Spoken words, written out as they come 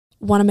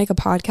Want to make a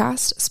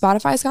podcast?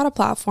 Spotify's got a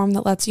platform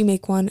that lets you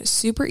make one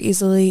super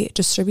easily,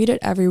 distribute it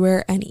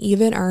everywhere, and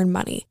even earn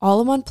money,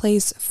 all in one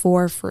place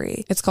for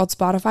free. It's called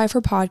Spotify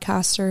for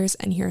Podcasters,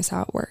 and here's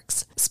how it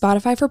works.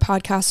 Spotify for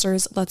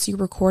Podcasters lets you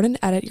record and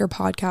edit your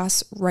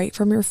podcasts right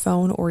from your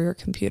phone or your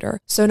computer.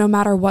 So no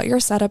matter what your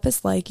setup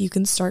is like, you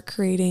can start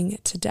creating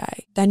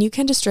today. Then you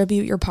can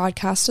distribute your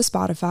podcast to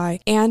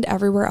Spotify and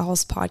everywhere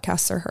else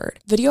podcasts are heard.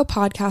 Video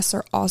podcasts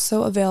are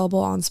also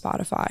available on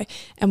Spotify,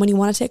 and when you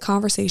want to take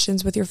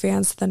conversations with your fans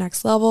to the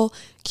next level,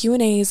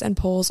 Q&As and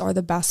polls are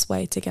the best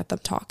way to get them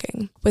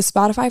talking. With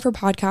Spotify for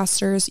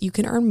Podcasters, you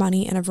can earn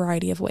money in a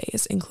variety of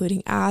ways,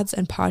 including ads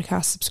and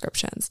podcast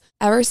subscriptions.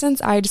 Ever since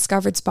I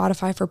discovered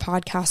Spotify for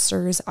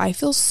Podcasters, I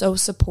feel so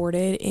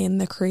supported in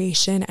the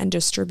creation and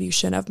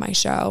distribution of my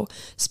show.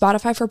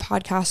 Spotify for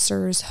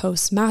Podcasters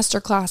hosts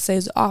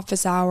masterclasses,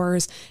 office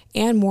hours,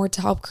 and more to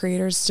help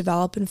creators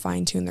develop and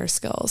fine-tune their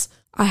skills.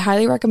 I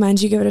highly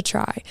recommend you give it a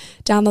try.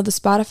 Download the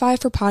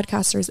Spotify for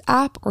Podcasters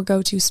app or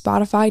go to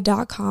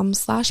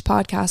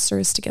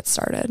spotify.com/podcasters to get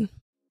started.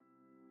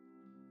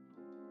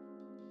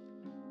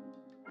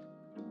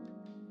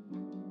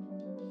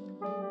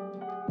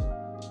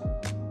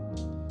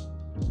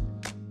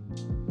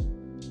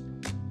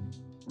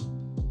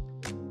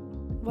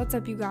 What's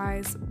up, you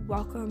guys?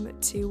 Welcome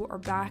to or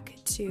back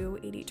to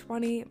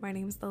 80/20. My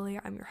name is Lily.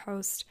 I'm your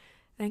host.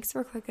 Thanks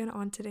for clicking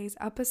on today's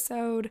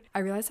episode. I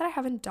realized that I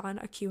haven't done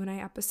a Q&A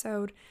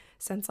episode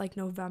since like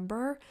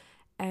November,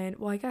 and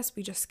well, I guess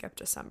we just skipped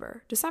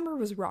December. December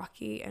was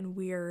rocky and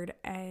weird,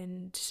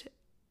 and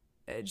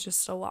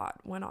just a lot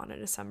went on in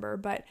December,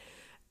 but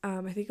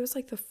I think it was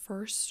like the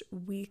first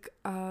week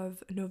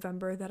of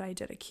November that I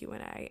did a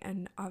Q&A,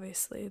 and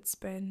obviously it's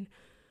been,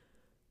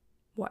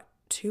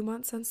 2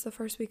 months since the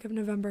first week of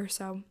November,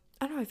 so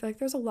I don't know, I feel like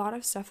there's a lot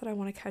of stuff that I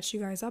want to catch you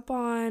guys up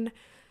on.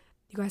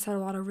 You guys had a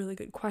lot of really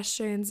good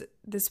questions.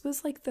 This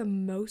was like the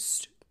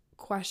most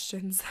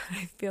questions that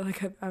I feel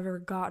like I've ever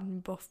gotten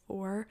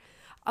before.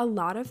 A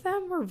lot of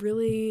them were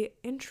really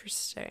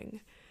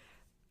interesting,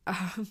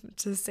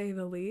 to say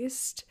the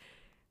least.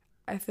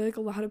 I feel like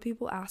a lot of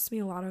people asked me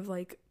a lot of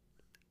like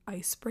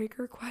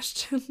icebreaker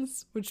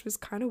questions, which was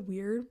kind of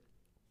weird.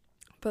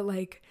 But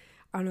like,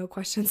 I don't know,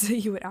 questions that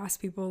you would ask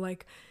people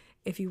like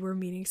if you were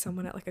meeting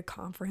someone at like a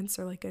conference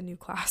or like a new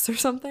class or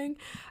something,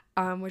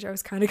 which I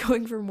was kind of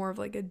going for more of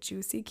like a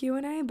juicy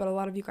Q&A, but a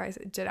lot of you guys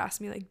did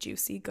ask me like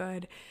juicy,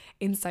 good,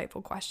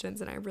 insightful questions,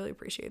 and I really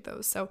appreciate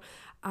those. So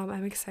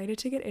I'm excited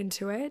to get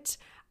into it.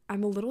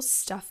 I'm a little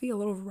stuffy, a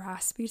little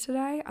raspy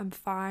today. I'm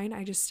fine.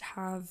 I just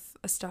have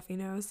a stuffy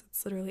nose.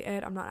 That's literally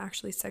it. I'm not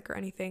actually sick or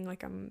anything.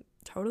 Like, I'm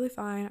totally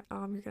fine.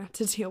 You're gonna have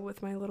to deal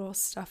with my little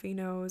stuffy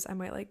nose. I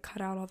might like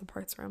cut out all the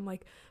parts where I'm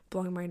like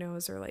blowing my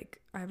nose, or like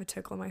I have a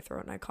tickle in my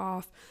throat and I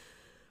cough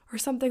or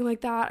something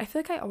like that. I feel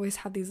like I always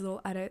have these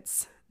little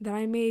edits that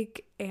I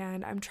make,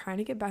 and I'm trying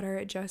to get better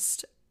at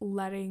just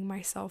letting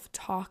myself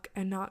talk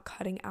and not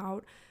cutting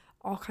out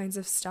all kinds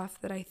of stuff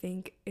that I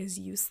think is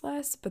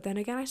useless. But then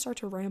again, I start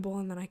to ramble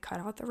and then I cut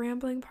out the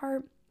rambling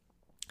part.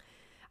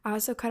 I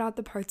also cut out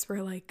the parts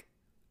where like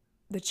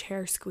the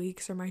chair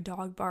squeaks or my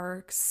dog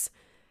barks.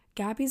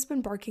 Gabby's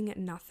been barking at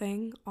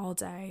nothing all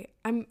day.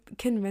 I'm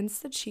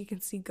convinced that she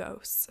can see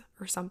ghosts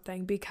or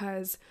something,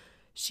 because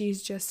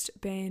she's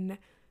just been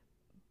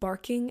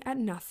barking at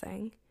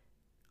nothing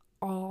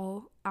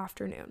all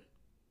afternoon.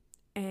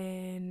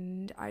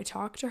 And I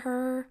talk to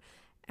her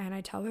and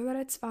I tell her that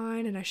it's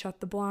fine, and I shut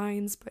the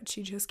blinds, but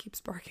she just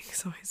keeps barking.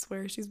 So I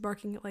swear she's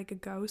barking at like a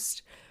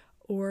ghost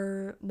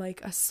or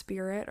like a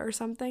spirit or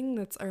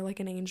something, or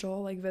like an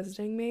angel like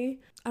visiting me.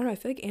 I don't know, I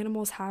feel like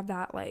animals have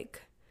that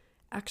like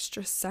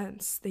extra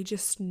sense. They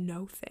just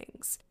know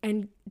things.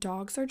 And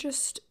dogs are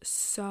just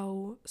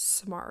so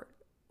smart.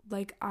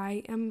 Like,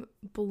 I am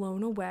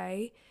blown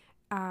away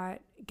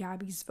at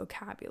Gabby's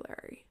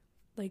vocabulary.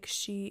 Like,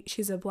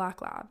 she's a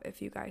black lab,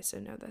 if you guys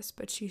didn't know this,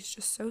 but she's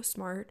just so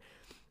smart.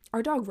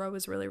 Our dog Ro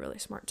is really, really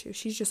smart too.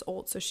 She's just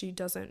old, so she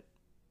doesn't,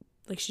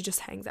 like, she just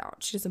hangs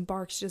out. She doesn't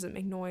bark, she doesn't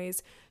make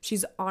noise.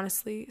 She's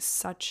honestly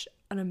such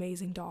an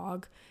amazing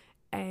dog,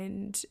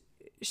 and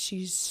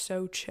she's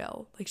so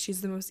chill. Like,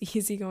 she's the most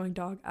easygoing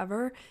dog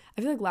ever.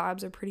 I feel like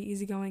labs are pretty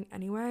easygoing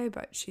anyway,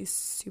 but she's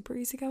super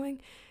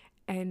easygoing,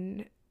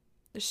 and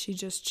she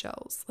just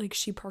chills. Like,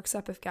 she perks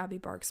up if Gabby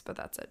barks, but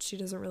that's it. She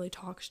doesn't really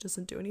talk. She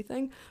doesn't do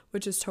anything,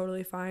 which is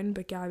totally fine,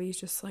 but Gabby's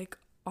just like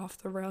off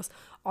the rails.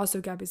 Also,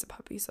 Gabby's a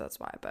puppy, so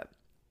that's why. But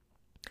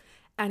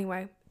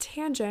anyway,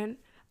 tangent.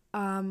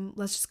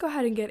 Let's just go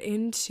ahead and get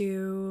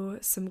into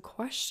some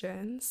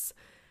questions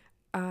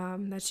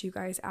that you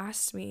guys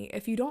asked me.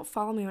 If you don't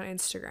follow me on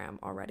Instagram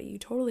already, you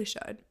totally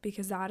should,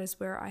 because that is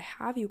where I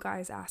have you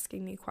guys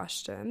asking me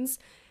questions.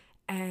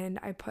 And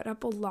I put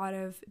up a lot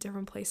of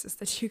different places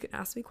that you can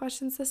ask me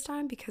questions this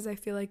time, because I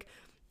feel like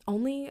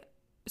only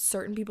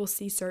certain people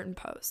see certain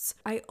posts.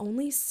 I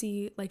only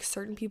see like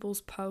certain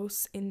people's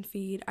posts in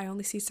feed. I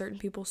only see certain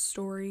people's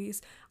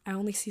stories. I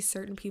only see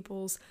certain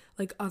people's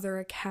like other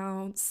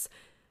accounts.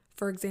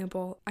 For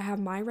example, I have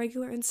my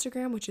regular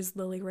Instagram, which is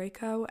Lily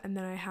Rayco, and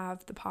then I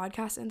have the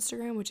podcast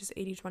Instagram, which is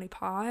 8020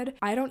 Pod.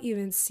 I don't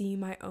even see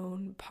my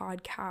own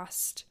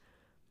podcast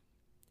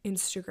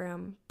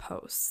Instagram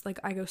posts. Like,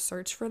 I go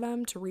search for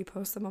them to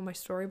repost them on my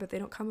story, but they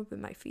don't come up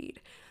in my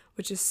feed,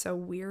 which is so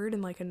weird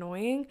and like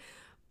annoying.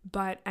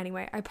 But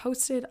anyway, I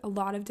posted a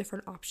lot of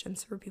different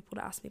options for people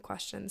to ask me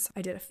questions.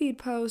 I did a feed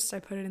post, I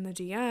put it in the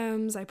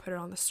DMs, I put it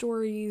on the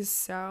stories.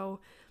 So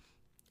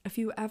if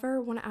you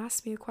ever want to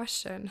ask me a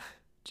question,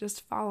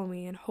 just follow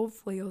me and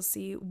hopefully you'll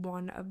see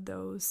one of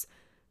those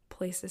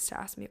places to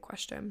ask me a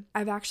question.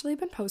 I've actually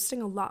been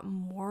posting a lot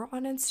more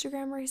on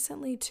Instagram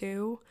recently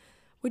too,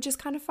 which is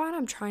kind of fun.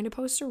 I'm trying to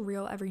post a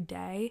reel every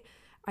day.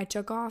 I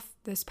took off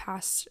this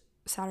past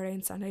Saturday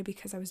and Sunday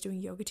because I was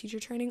doing yoga teacher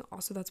training.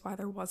 Also, that's why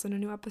there wasn't a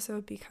new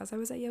episode, because I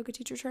was at yoga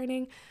teacher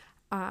training,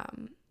 or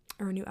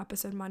a new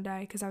episode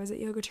Monday because I was at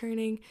yoga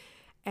training.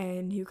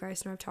 And you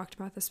guys know I've talked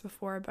about this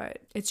before, but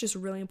it's just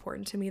really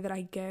important to me that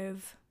I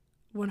give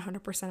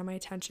 100% of my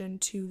attention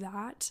to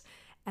that.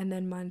 And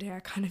then Monday I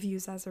kind of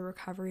use as a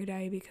recovery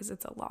day because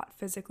it's a lot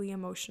physically,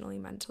 emotionally,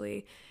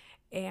 mentally.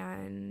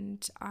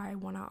 And I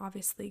want to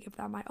obviously give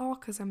that my all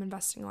because I'm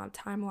investing a lot of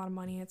time, a lot of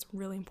money. It's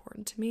really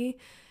important to me.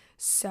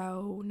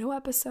 So no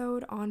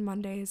episode on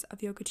Mondays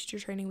of yoga teacher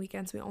training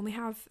weekends. We only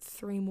have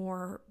 3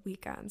 more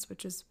weekends,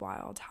 which is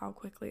wild how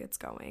quickly it's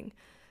going.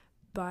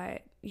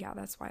 But yeah,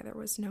 that's why there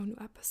was no new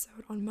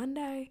episode on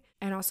Monday.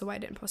 And also why I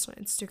didn't post on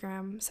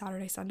Instagram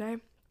Saturday, Sunday.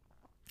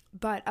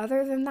 But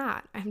other than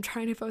that, I'm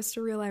trying to post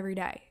a reel every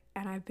day.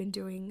 And I've been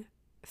doing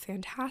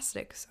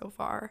fantastic so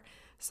far.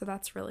 So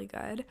that's really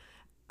good.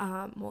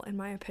 Well, in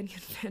my opinion,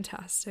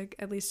 fantastic.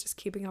 At least just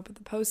keeping up with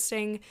the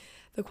posting.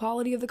 The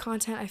quality of the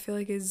content I feel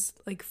like is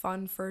like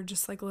fun for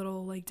just like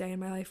little like day in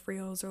my life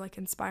reels or like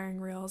inspiring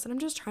reels. And I'm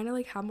just trying to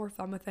like have more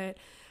fun with it.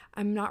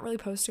 I'm not really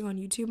posting on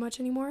YouTube much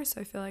anymore, so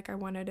I feel like I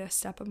wanted to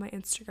step up my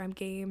Instagram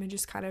game and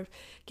just kind of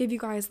give you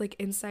guys like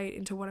insight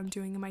into what I'm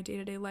doing in my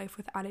day-to-day life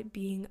without it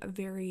being a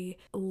very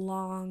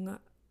long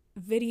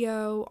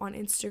video on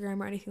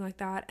Instagram or anything like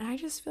that. And I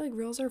just feel like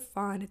reels are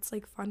fun. It's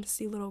like fun to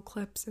see little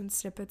clips and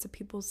snippets of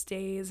people's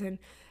days and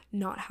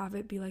not have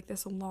it be like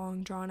this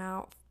long drawn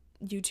out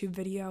YouTube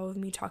video of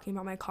me talking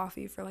about my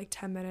coffee for like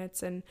 10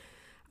 minutes. And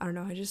I don't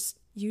know,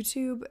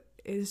 YouTube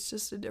is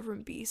just a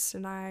different beast,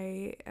 and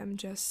I am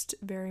just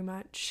very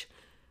much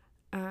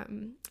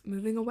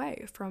moving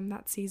away from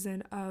that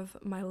season of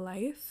my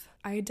life.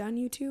 I had done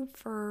YouTube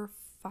for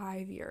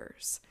 5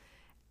 years,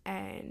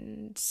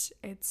 and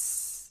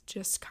it's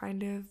just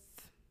kind of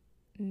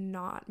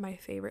not my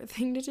favorite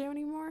thing to do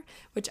anymore,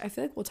 which I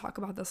feel like we'll talk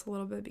about this a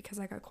little bit because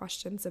I got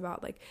questions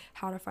about like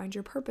how to find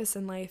your purpose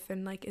in life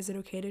and like is it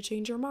okay to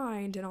change your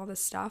mind and all this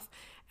stuff.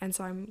 And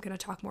so I'm going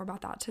to talk more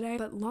about that today.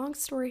 But long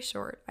story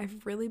short,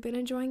 I've really been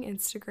enjoying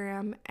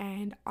Instagram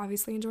and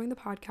obviously enjoying the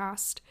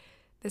podcast.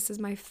 This is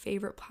my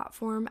favorite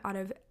platform out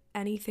of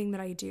anything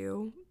that I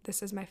do.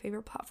 This is my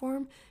favorite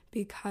platform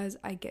because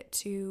I get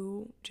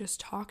to just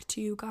talk to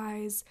you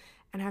guys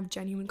and have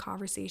genuine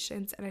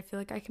conversations. And I feel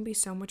like I can be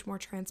so much more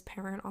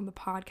transparent on the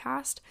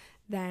podcast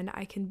than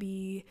I can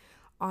be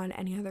on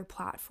any other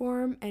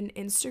platform. And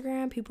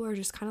Instagram, people are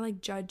just kind of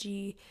like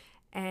judgy,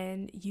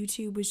 and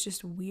YouTube was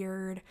just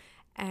weird.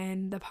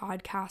 And the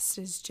podcast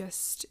is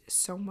just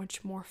so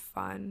much more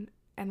fun.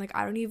 And like,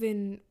 I don't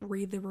even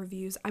read the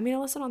reviews. I mean, I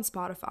listen on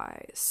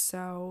Spotify,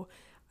 so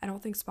I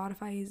don't think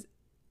Spotify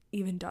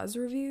even does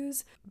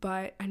reviews,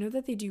 but I know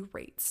that they do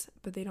rates,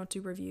 but they don't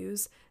do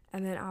reviews.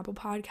 And then Apple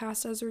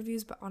Podcast does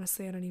reviews, but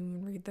honestly, I don't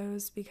even read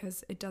those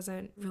because it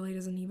doesn't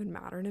even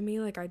matter to me.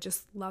 Like, I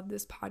just love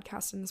this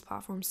podcast and this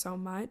platform so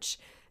much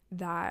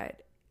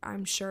that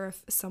I'm sure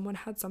if someone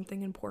had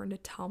something important to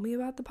tell me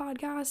about the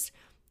podcast,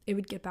 it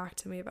would get back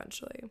to me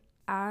eventually.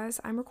 As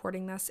I'm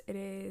recording this, it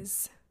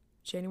is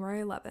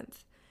January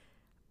 11th.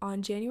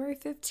 On January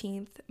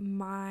 15th,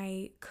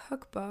 my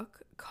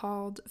cookbook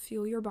called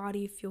Fuel Your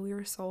Body, Fuel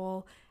Your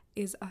Soul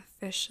is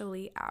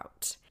officially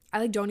out.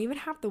 I don't even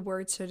have the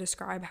words to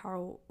describe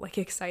how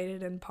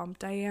excited and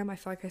pumped I am. I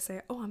feel like I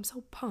say, oh, I'm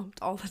so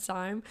pumped all the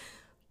time.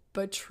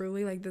 But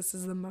truly, this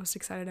is the most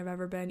excited I've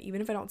ever been.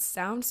 Even if I don't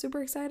sound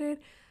super excited,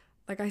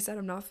 like I said,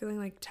 I'm not feeling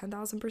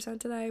 10,000%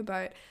 today,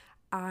 but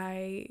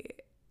I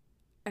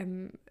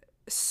am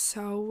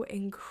so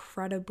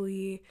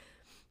incredibly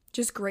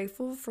just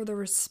grateful for the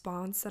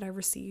response that I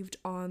received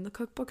on the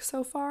cookbook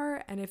so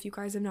far. And if you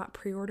guys have not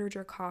pre-ordered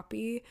your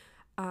copy,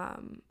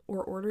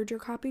 or ordered your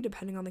copy,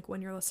 depending on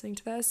when you're listening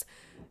to this,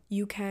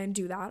 you can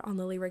do that on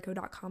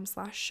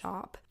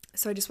lilyrayco.com/shop.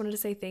 So I just wanted to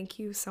say thank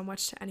you so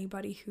much to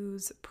anybody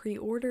who's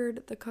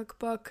pre-ordered the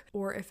cookbook,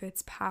 or if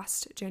it's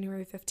past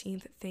January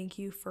 15th, thank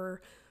you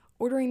for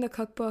ordering the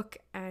cookbook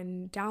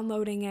and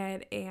downloading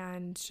it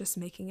and just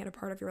making it a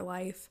part of your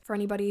life. For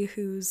anybody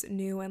who's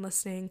new and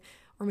listening,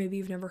 or maybe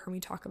you've never heard me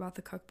talk about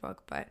the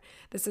cookbook, but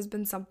this has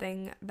been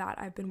something that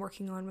I've been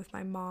working on with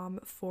my mom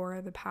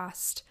for the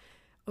past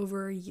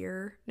over a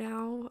year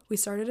now. We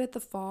started it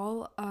the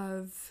fall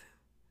of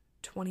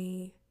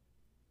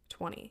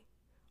 2020.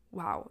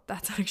 Wow,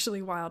 that's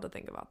actually wild to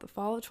think about. The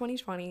fall of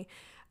 2020.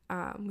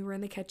 We were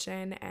in the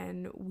kitchen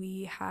and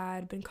we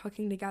had been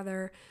cooking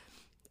together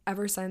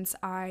ever since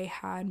I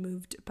had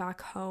moved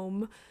back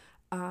home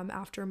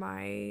after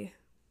my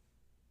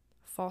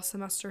fall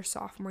semester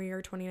sophomore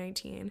year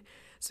 2019.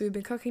 So we've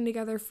been cooking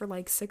together for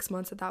like 6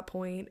 months at that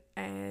point,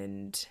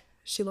 and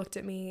she looked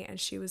at me and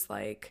she was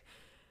like,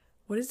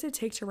 what does it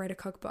take to write a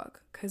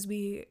cookbook? Because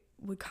we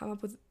would come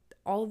up with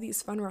all of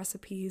these fun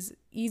recipes,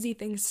 easy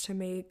things to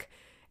make,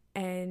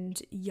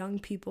 and young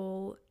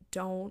people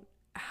don't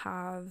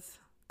have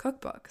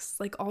cookbooks.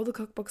 Like all the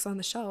cookbooks on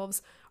the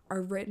shelves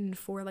are written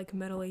for like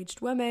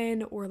middle-aged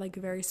women or like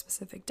very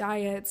specific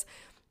diets,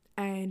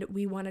 and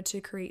we wanted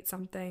to create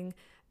something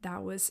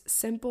that was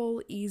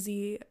simple,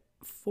 easy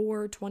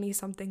for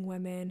 20-something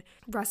women,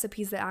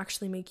 recipes that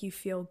actually make you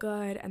feel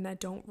good and that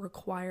don't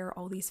require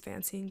all these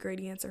fancy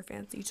ingredients or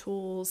fancy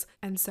tools.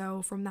 And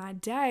so from that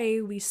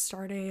day, we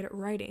started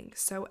writing.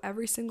 So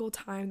every single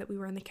time that we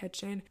were in the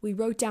kitchen, we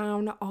wrote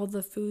down all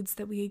the foods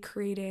that we had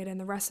created and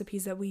the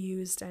recipes that we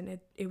used,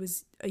 and it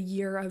was a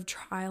year of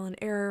trial and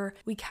error.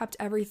 We kept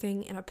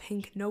everything in a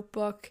pink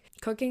notebook.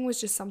 Cooking was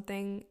just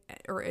something,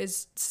 or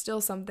is still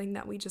something,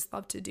 that we just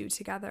love to do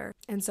together.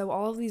 And so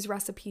all of these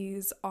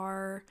recipes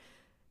are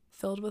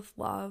filled with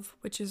love,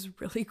 which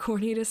is really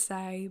corny to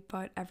say,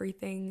 but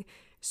everything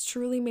is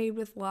truly made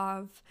with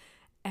love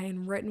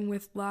and written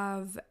with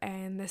love.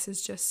 And this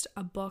is just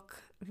a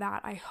book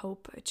that I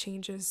hope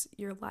changes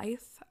your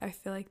life. I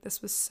feel like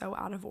this was so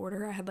out of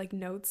order. I had like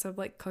notes of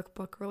like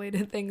cookbook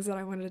related things that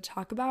I wanted to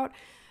talk about,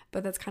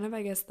 but that's kind of,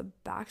 I guess, the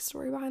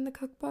backstory behind the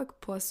cookbook,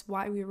 plus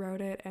why we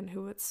wrote it and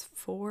who it's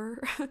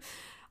for.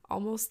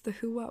 Almost the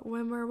who, what,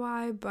 when, where,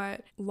 why.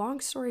 But long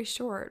story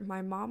short,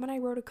 my mom and I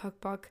wrote a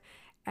cookbook,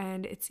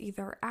 and it's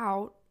either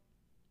out,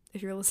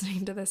 if you're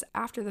listening to this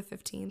after the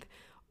 15th,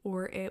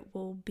 or it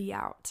will be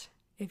out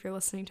if you're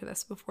listening to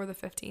this before the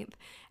 15th.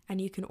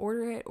 And you can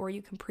order it or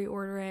you can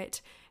pre-order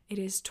it. It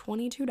is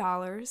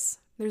 $22.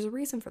 There's a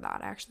reason for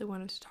that. I actually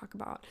wanted to talk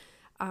about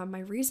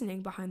my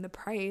reasoning behind the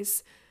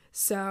price.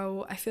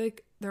 So I feel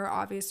like there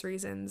are obvious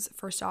reasons.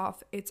 First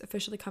off, it's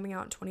officially coming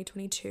out in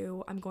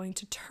 2022. I'm going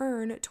to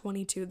turn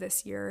 22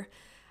 this year.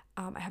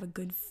 I have a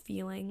good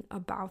feeling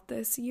about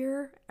this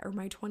year, or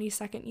my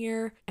 22nd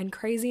year. And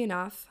crazy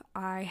enough,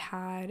 I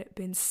had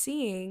been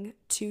seeing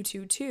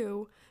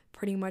 222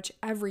 pretty much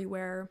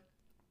everywhere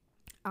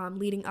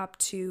leading up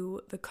to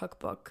the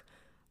cookbook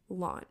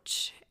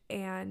launch.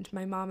 And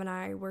my mom and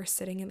I were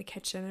sitting in the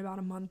kitchen about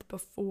a month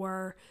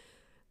before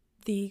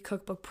the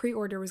cookbook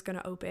pre-order was going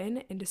to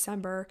open in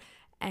December,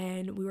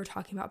 and we were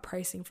talking about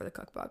pricing for the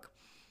cookbook.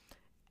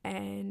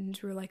 And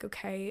we were like,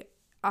 okay,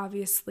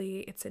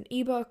 obviously it's an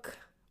ebook.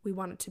 We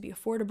want it to be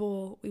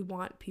affordable. We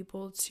want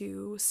people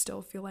to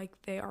still feel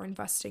like they are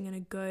investing in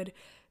a good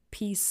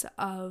piece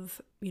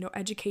of,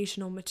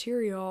 educational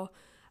material.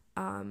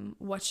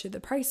 What should the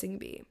pricing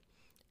be?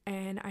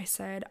 And I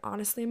said,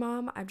 honestly,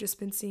 Mom, I've just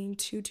been seeing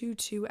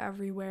 222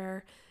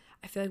 everywhere.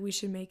 I feel like we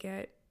should make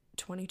it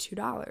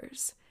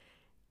 $22.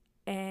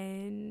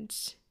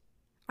 And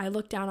I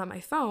looked down at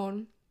my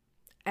phone,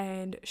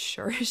 and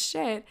sure as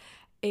shit,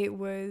 it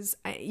was,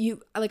 I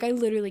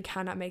literally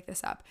cannot make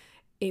this up.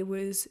 It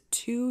was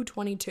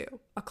 2:22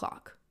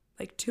 o'clock,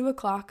 like 2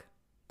 o'clock,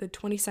 the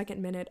 22nd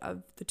minute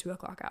of the 2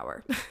 o'clock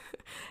hour.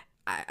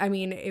 I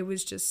mean, it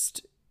was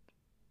just,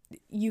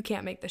 you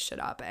can't make this shit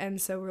up.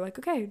 And so we're like,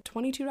 okay,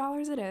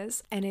 $22 it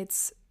is. And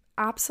it's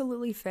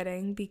absolutely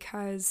fitting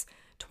because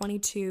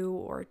 22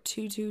 or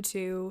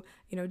 222,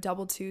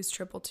 double twos,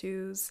 triple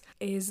twos,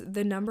 is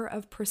the number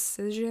of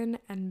precision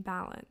and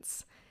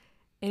balance.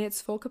 In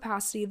its full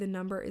capacity, the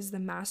number is the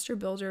master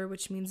builder,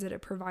 which means that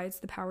it provides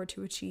the power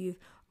to achieve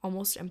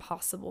almost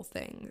impossible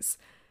things,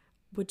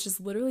 which is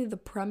literally the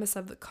premise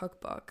of the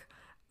cookbook,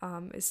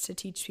 is to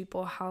teach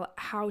people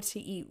how to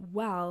eat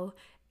well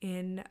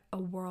in a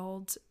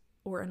world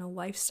or in a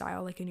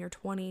lifestyle like in your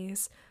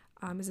 20s.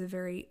 Is a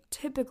very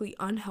typically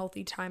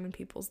unhealthy time in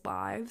people's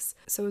lives.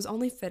 So it was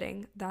only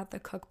fitting that the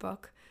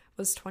cookbook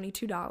was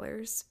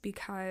 $22,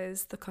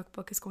 because the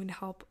cookbook is going to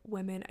help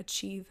women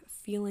achieve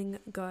feeling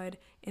good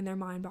in their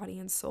mind, body,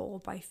 and soul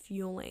by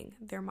fueling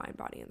their mind,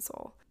 body, and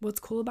soul.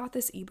 What's cool about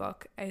this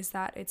ebook is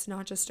that it's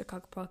not just a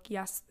cookbook.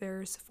 Yes,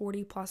 there's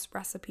 40 plus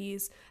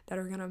recipes that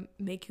are going to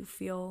make you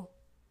feel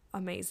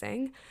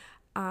amazing,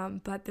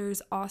 but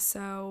there's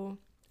also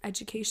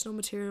educational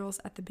materials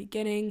at the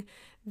beginning.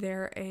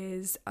 There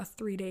is a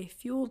 3-day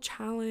fuel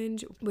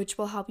challenge, which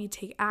will help you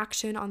take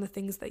action on the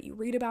things that you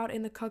read about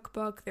in the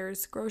cookbook.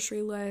 There's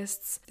grocery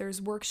lists,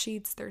 there's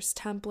worksheets, there's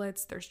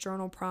templates, there's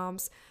journal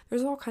prompts.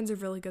 There's all kinds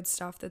of really good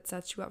stuff that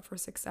sets you up for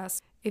success.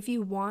 If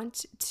you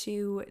want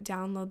to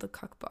download the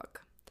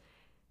cookbook,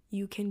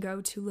 you can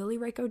go to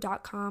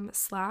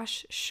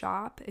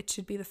lilyraco.com/shop. It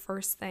should be the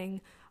first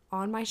thing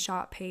on my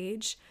shop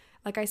page.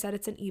 Like I said,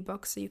 it's an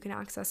ebook, so you can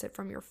access it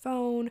from your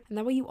phone, and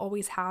that way you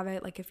always have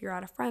it, like if you're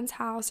at a friend's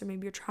house or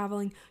maybe you're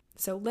traveling.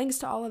 So links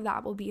to all of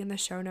that will be in the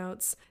show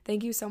notes.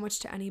 Thank you so much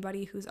to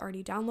anybody who's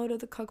already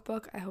downloaded the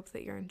cookbook. I hope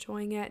that you're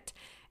enjoying it.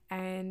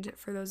 And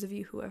for those of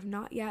you who have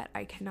not yet,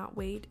 I cannot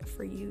wait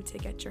for you to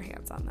get your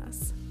hands on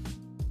this.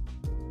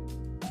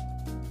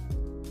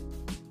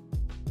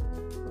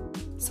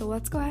 So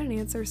let's go ahead and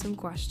answer some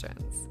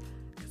questions,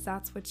 because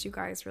that's what you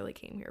guys really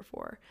came here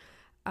for.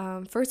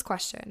 First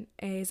question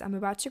is, I'm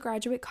about to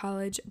graduate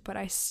college, but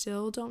I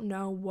still don't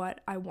know what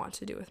I want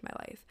to do with my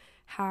life.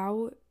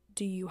 How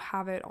do you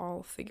have it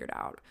all figured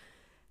out?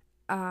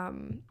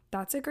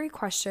 That's a great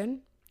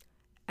question.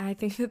 And I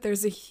think that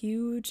there's a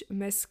huge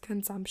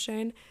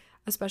misconception,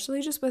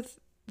 especially just with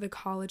the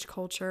college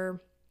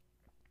culture.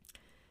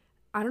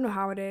 I don't know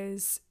how it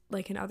is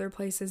like in other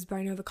places, but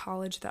I know the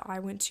college that I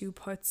went to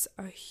puts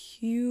a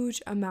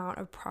huge amount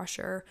of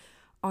pressure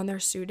on their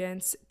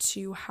students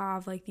to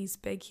have like these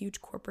big,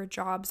 huge corporate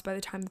jobs by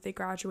the time that they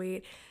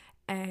graduate.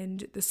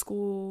 And the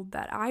school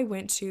that I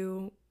went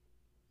to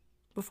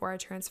before I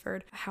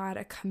transferred had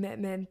a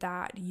commitment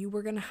that you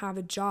were going to have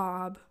a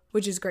job,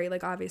 which is great.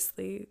 Like,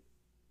 obviously,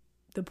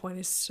 the point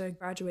is to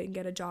graduate and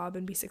get a job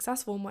and be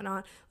successful and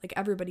whatnot. Like,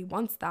 everybody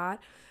wants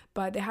that.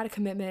 But they had a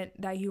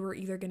commitment that you were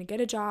either going to get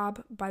a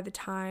job by the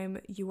time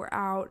you were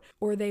out,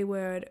 or they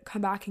would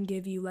come back and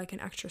give you like an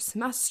extra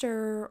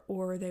semester,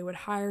 or they would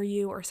hire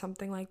you or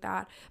something like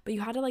that. But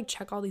you had to like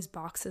check all these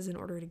boxes in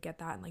order to get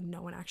that. And like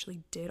no one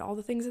actually did all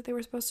the things that they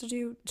were supposed to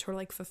do to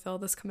like fulfill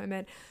this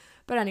commitment.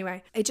 But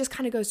anyway, it just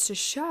kind of goes to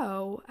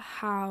show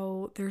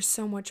how there's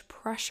so much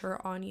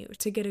pressure on you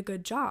to get a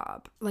good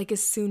job, like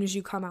as soon as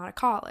you come out of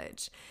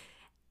college.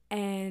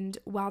 And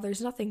while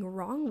there's nothing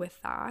wrong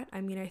with that, I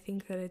mean, I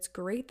think that it's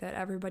great that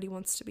everybody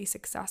wants to be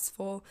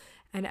successful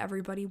and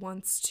everybody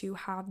wants to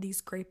have these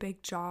great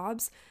big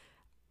jobs.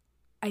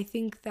 I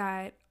think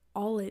that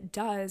all it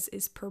does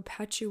is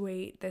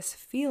perpetuate this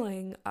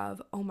feeling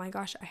of, oh my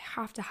gosh, I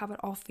have to have it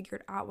all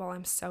figured out while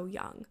I'm so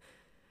young.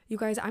 You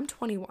guys, I'm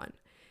 21,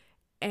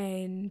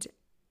 and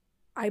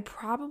I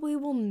probably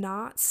will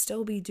not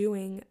still be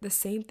doing the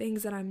same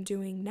things that I'm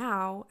doing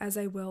now as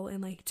I will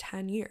in like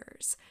 10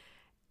 years.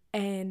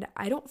 And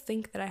I don't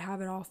think that I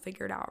have it all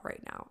figured out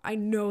right now. I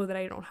know that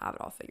I don't have it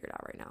all figured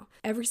out right now.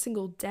 Every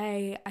single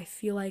day, I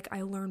feel like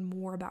I learn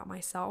more about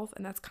myself,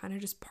 and that's kind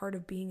of just part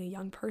of being a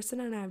young person.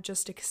 And I've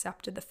just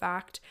accepted the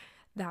fact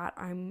that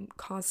I'm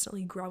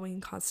constantly growing,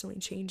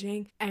 constantly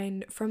changing.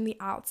 And from the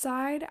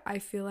outside, I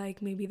feel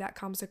like maybe that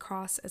comes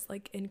across as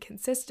like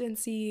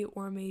inconsistency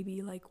or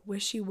maybe like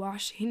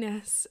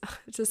wishy-washiness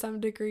to some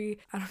degree.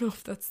 I don't know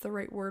if that's the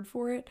right word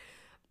for it.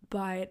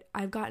 But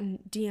I've gotten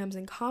DMs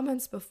and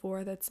comments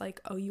before that's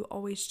like, oh, you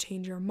always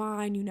change your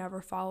mind. You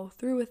never follow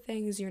through with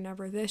things. You're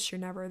never this,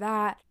 you're never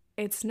that.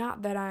 It's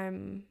not that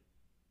I'm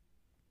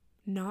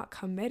not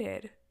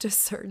committed to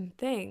certain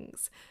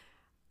things.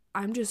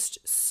 I'm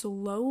just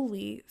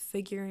slowly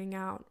figuring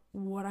out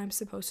what I'm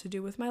supposed to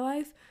do with my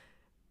life,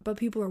 but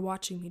people are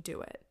watching me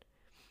do it.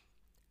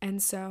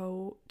 And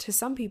so to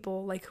some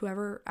people, like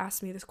whoever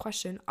asked me this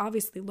question,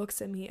 obviously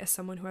looks at me as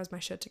someone who has my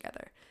shit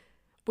together,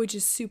 which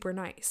is super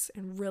nice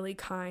and really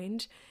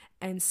kind.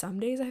 And some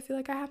days I feel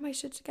like I have my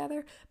shit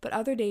together, but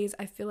other days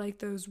I feel like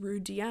those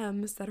rude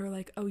DMs that are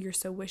like, oh, you're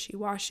so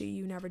wishy-washy,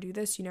 you never do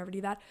this, you never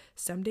do that.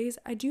 Some days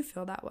I do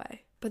feel that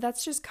way, but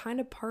that's just kind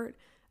of part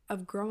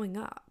of growing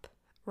up,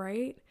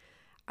 right?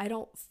 I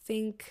don't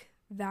think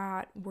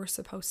that we're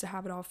supposed to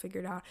have it all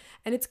figured out.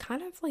 And it's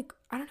kind of like,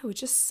 I don't know, it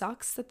just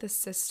sucks that the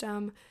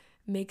system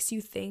makes you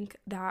think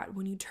that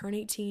when you turn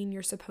 18,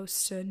 you're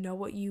supposed to know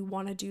what you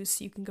want to do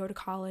so you can go to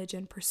college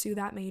and pursue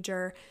that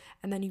major,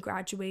 and then you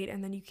graduate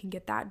and then you can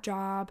get that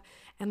job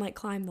and like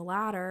climb the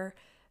ladder.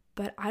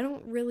 But I've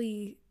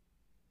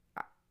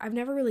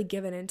never really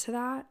given into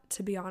that,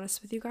 to be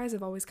honest with you guys.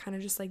 I've always kind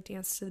of just like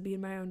danced to the beat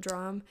of my own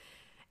drum.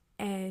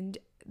 And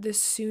the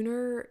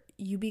sooner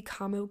you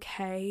become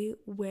okay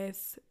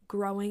with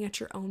growing at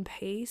your own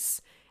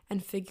pace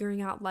and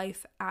figuring out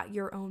life at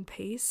your own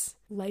pace,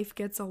 life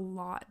gets a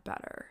lot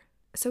better.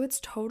 So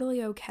it's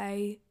totally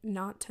okay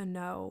not to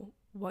know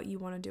what you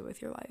want to do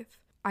with your life.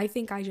 I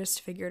think I just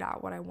figured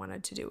out what I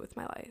wanted to do with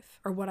my life,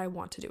 or what I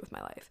want to do with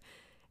my life,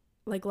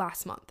 like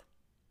last month.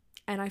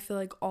 And I feel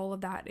like all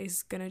of that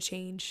is going to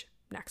change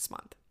next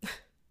month.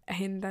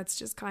 And that's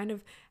just kind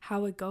of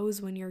how it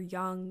goes when you're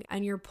young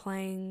and you're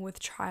playing with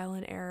trial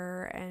and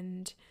error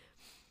and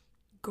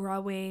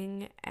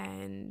growing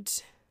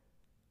and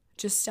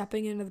just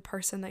stepping into the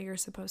person that you're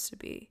supposed to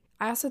be.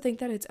 I also think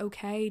that it's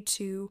okay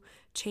to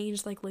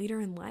change like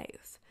later in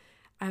life.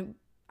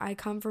 I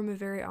come from a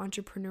very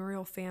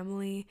entrepreneurial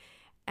family,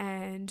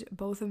 and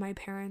both of my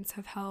parents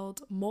have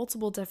held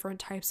multiple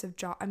different types of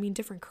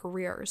different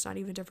careers, not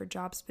even different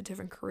jobs, but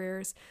different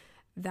careers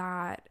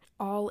that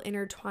all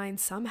intertwine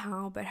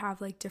somehow, but have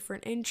like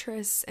different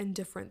interests and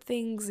different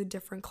things and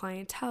different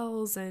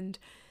clienteles. And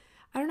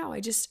I don't know,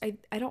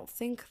 I don't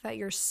think that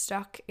you're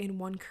stuck in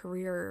one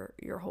career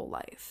your whole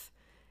life.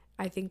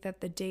 I think that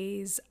the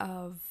days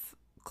of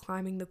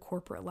climbing the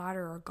corporate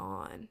ladder are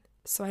gone.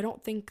 So I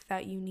don't think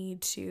that you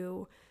need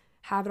to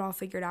have it all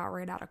figured out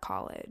right out of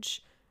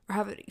college or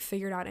have it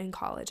figured out in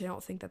college. I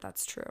don't think that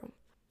that's true.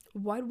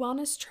 What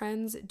wellness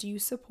trends do you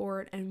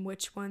support and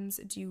which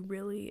ones do you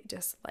really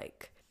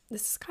dislike?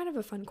 This is kind of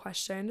a fun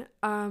question.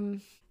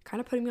 Kind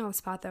of putting me on the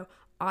spot though.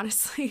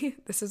 Honestly,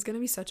 this is going to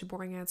be such a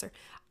boring answer.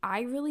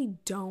 I really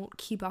don't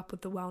keep up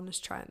with the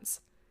wellness trends.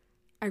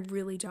 I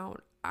really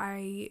don't.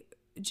 I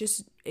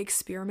just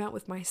experiment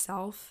with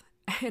myself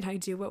and I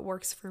do what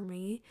works for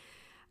me.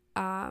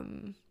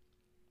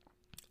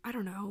 I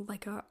don't know,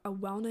 like a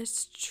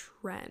wellness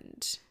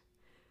trend.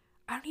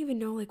 I don't even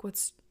know like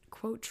what's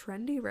quote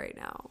trendy right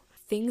now.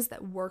 Things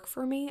that work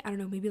for me, I don't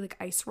know, maybe like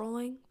ice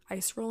rolling.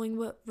 Ice rolling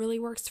what really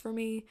works for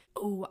me.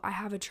 Oh, I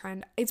have a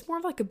trend. It's more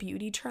of like a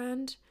beauty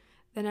trend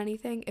than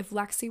anything. If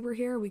Lexi were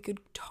here, we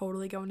could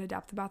totally go into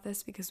depth about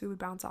this because we would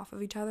bounce off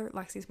of each other.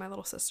 Lexi's my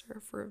little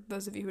sister, for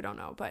those of you who don't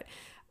know, but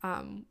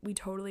we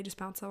totally just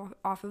bounce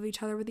off of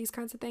each other with these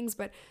kinds of things.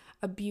 But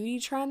a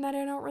beauty trend that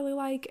I don't really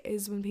like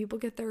is when people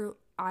get their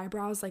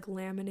eyebrows like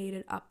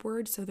laminated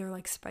upward so they're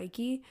like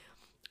spiky.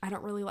 I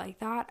don't really like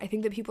that. I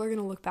think that people are going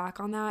to look back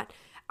on that.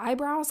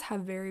 Eyebrows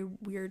have very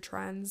weird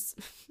trends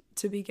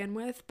to begin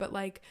with, but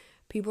like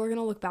people are going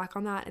to look back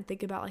on that and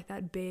think about like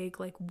that big,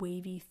 like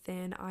wavy,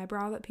 thin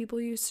eyebrow that people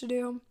used to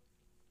do.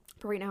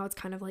 But right now it's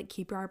kind of like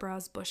keep your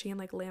eyebrows bushy and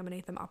like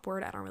laminate them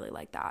upward. I don't really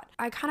like that.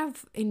 I kind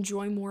of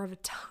enjoy more of a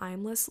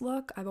timeless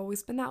look. I've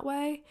always been that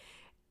way.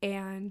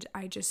 And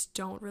I just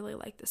don't really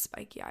like the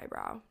spiky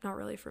eyebrow. Not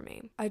really for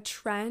me. A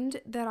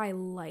trend that I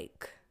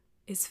like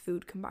is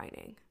food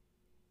combining,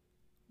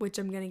 which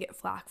I'm going to get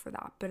flack for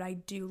that, but I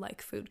do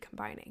like food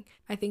combining.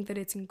 I think that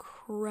it's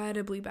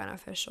incredibly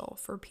beneficial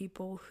for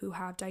people who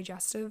have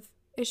digestive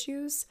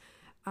issues.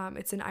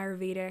 It's an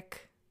Ayurvedic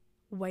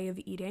way of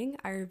eating.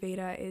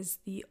 Ayurveda is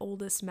the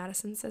oldest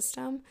medicine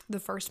system, the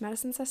first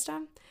medicine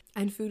system,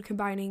 and food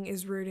combining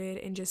is rooted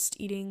in just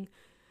eating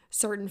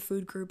certain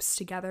food groups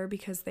together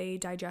because they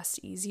digest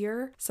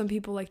easier. Some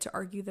people like to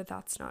argue that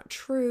that's not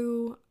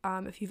true.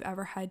 If you've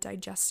ever had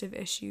digestive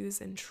issues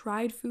and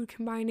tried food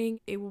combining,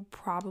 it will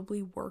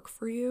probably work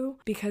for you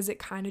because it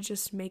kind of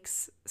just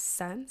makes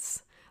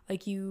sense.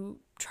 Like you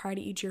try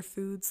to eat your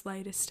foods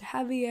lightest to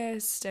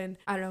heaviest, and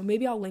I don't know,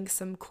 maybe I'll link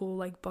some cool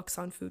like books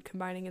on food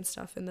combining and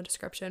stuff in the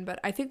description, but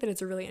I think that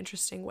it's a really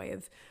interesting way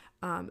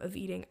of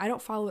eating. I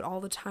don't follow it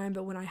all the time,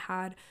 but when I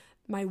had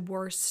my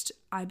worst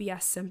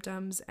IBS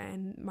symptoms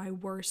and my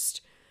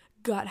worst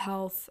gut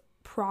health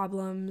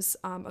problems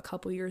a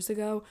couple years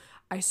ago,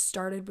 I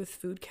started with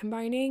food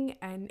combining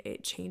and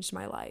it changed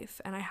my life,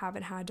 and I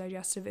haven't had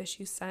digestive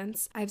issues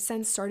since. I've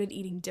since started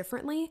eating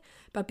differently,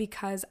 but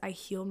because I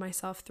healed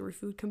myself through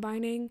food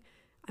combining,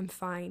 I'm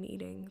fine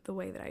eating the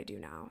way that I do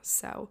now.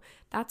 So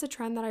that's a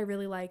trend that I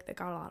really like that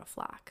got a lot of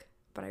flack,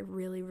 but I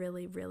really,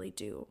 really, really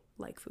do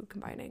like food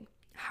combining.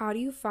 How do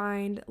you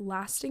find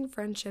lasting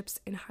friendships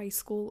in high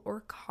school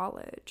or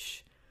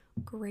college?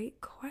 Great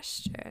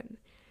question.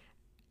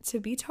 To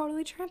be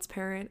totally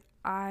transparent,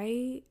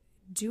 I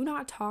do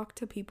not talk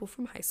to people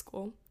from high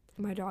school.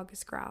 My dog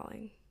is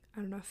growling.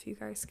 I don't know if you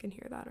guys can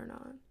hear that or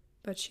not,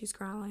 but she's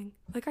growling.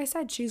 Like I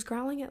said, she's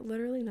growling at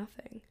literally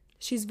nothing.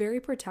 She's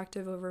very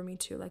protective over me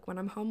too. Like when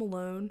I'm home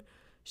alone,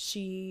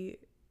 she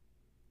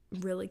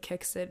really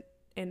kicks it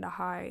into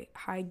high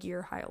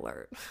gear, high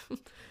alert.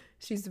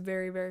 She's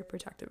very, very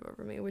protective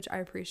over me, which I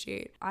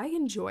appreciate. I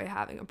enjoy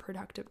having a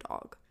productive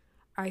dog.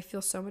 I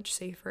feel so much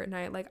safer at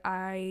night. Like,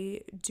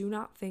 I do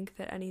not think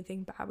that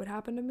anything bad would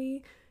happen to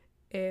me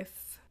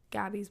if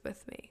Gabby's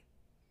with me.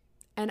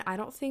 And I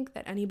don't think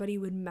that anybody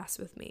would mess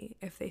with me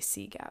if they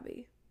see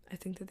Gabby. I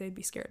think that they'd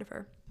be scared of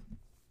her.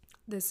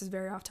 This is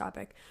very off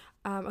topic.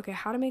 Okay,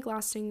 how to make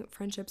lasting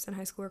friendships in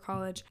high school or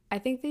college. I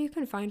think that you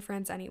can find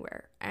friends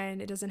anywhere,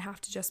 and it doesn't have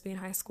to just be in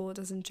high school. It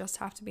doesn't just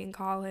have to be in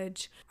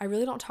college. I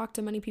really don't talk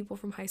to many people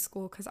from high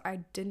school because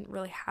I didn't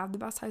really have the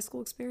best high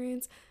school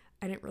experience.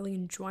 I didn't really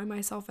enjoy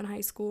myself in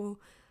high school.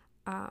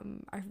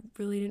 I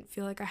really didn't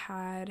feel like I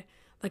had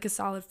like a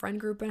solid friend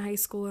group in high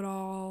school at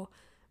all.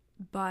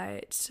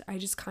 But I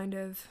just kind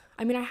of,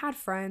 I mean, I had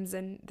friends,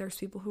 and there's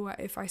people who,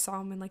 if I saw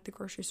them in like the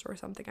grocery store or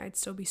something, I'd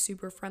still be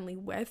super friendly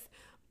with,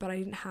 but I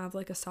didn't have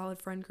like a solid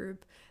friend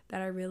group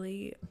that I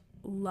really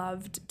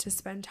loved to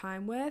spend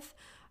time with.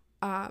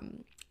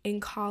 In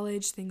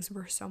college, things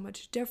were so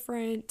much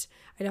different.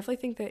 I definitely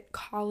think that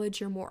college,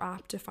 you're more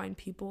apt to find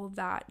people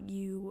that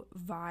you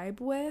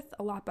vibe with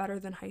a lot better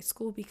than high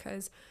school,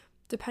 because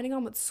depending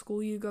on what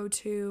school you go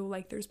to,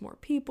 like there's more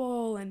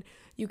people and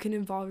you can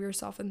involve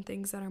yourself in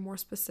things that are more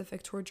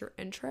specific towards your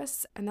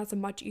interests, and that's a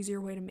much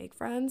easier way to make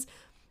friends.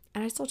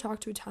 And I still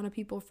talk to a ton of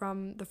people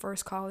from the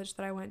first college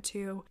that I went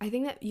to. I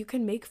think that you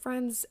can make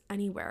friends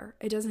anywhere.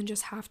 It doesn't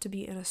just have to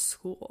be in a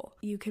school.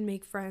 You can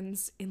make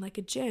friends in like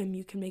a gym.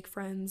 You can make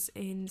friends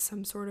in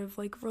some sort of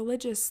like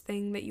religious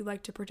thing that you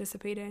like to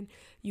participate in.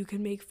 You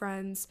can make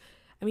friends,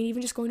 I mean,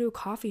 even just going to a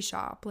coffee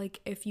shop. Like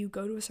if you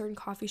go to a certain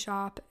coffee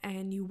shop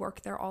and you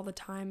work there all the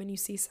time and you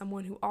see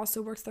someone who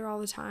also works there all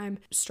the time,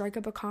 strike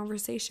up a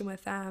conversation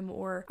with them.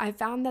 Or I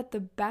found that the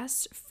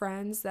best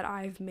friends that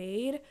I've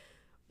made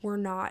were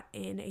not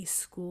in a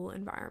school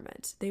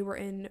environment. They were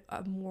in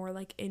a more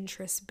like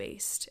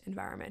interest-based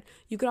environment.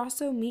 You could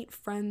also meet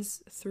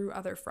friends through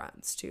other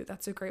friends too.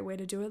 That's a great way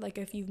to do it. Like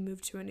if you've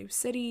moved to a new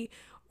city,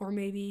 or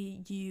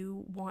maybe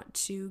you want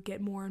to get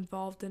more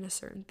involved in a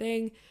certain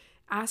thing,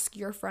 ask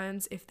your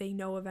friends if they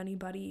know of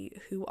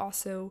anybody who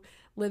also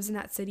lives in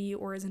that city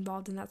or is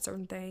involved in that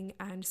certain thing,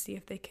 and see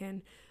if they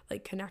can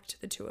like connect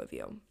the two of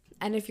you.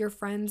 And if your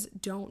friends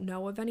don't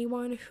know of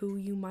anyone who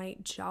you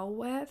might gel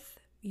with,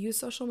 use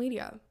social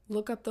media.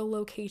 Look up the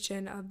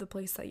location of the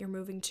place that you're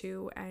moving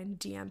to and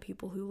DM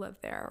people who live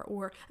there.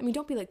 Or, I mean,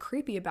 don't be like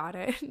creepy about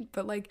it,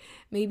 but like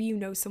maybe you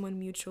know someone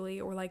mutually,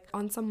 or like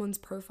on someone's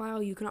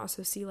profile, you can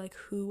also see like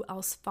who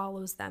else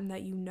follows them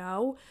that you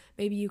know.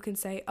 Maybe you can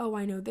say, oh,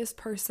 I know this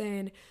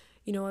person,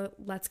 you know,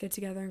 let's get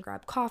together and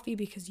grab coffee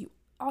because you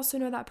also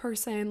know that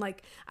person.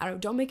 Like, I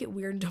don't make it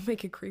weird, don't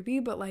make it creepy,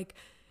 but like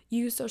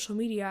use social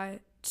media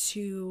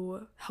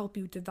to help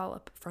you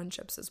develop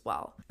friendships as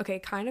well. Okay,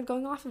 kind of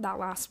going off of that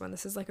last one,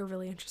 this is like a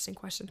really interesting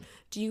question.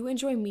 Do you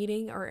enjoy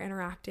meeting or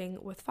interacting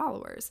with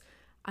followers?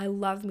 I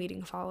love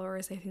meeting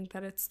followers. I think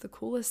that it's the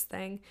coolest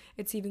thing.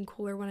 It's even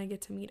cooler when I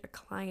get to meet a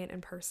client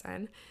in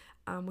person,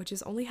 which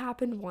has only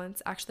happened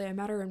once. Actually, I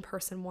met her in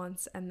person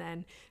once, and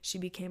then she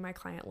became my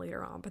client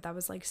later on, but that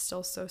was like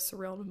still so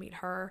surreal to meet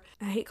her.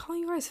 I hate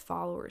calling you guys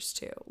followers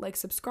too, like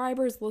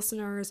subscribers,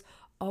 listeners,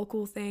 all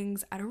cool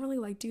things. I don't really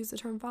like to use the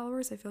term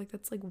followers. I feel like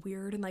that's like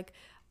weird and like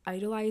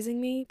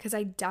idolizing me, because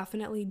I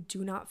definitely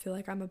do not feel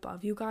like I'm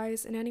above you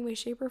guys in any way,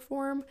 shape, or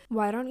form.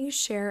 Why don't you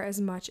share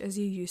as much as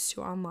you used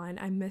to online?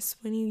 I miss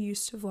when you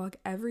used to vlog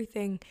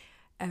everything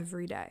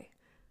every day.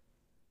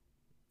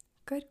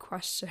 Good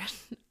question.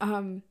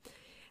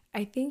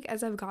 I think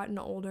as I've gotten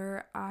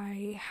older,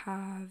 I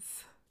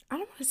don't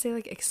want to say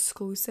like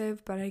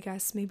exclusive, but I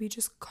guess maybe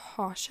just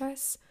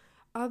cautious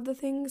of the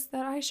things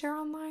that I share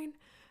online.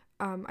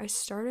 I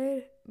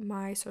started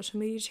my social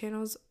media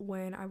channels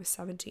when I was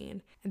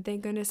 17, and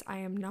thank goodness I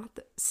am not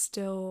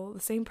still the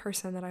same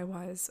person that I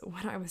was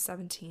when I was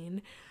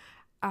 17.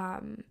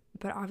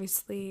 But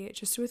obviously,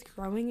 just with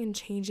growing and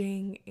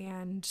changing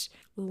and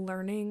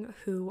learning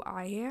who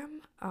I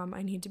am,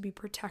 I need to be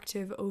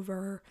protective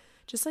over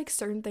just like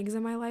certain things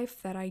in my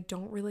life that I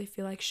don't really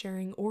feel like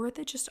sharing, or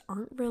that just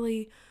aren't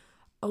really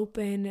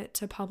open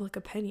to public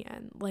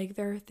opinion. Like,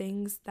 there are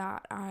things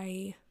that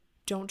I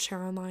don't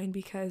share online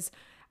because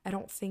I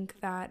don't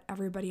think that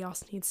everybody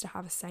else needs to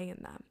have a say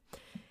in them.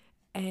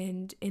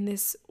 And in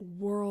this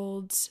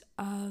world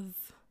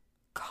of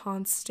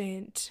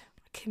constant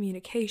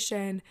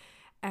communication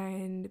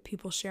and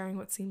people sharing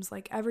what seems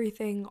like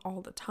everything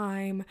all the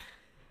time,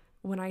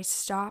 when I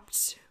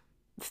stopped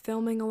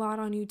filming a lot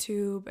on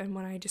YouTube, and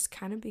when I just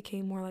kind of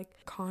became more like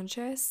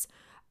conscious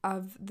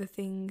of the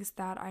things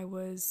that I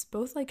was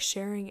both like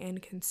sharing and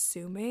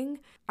consuming,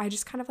 I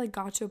just kind of like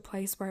got to a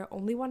place where I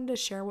only wanted to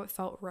share what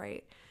felt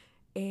right.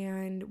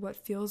 And what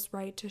feels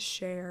right to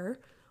share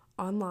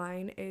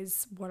online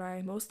is what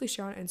I mostly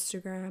share on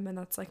Instagram, and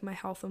that's like my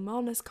health and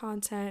wellness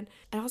content.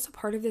 And also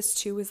part of this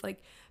too is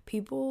like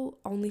people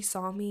only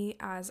saw me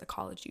as a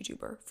college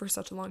YouTuber for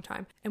such a long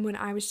time. And when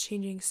I was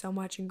changing so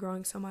much and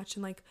growing so much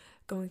and like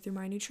going through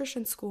my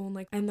nutrition school and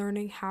like and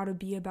learning how to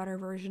be a better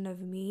version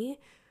of me,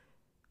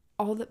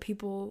 all that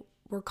people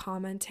were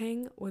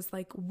commenting was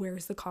like,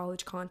 where's the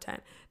college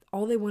content?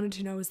 All they wanted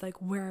to know is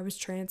like where I was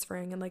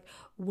transferring and like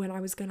when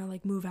I was gonna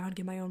like move out and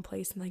get my own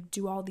place and like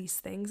do all these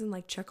things and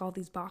like check all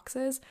these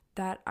boxes,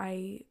 that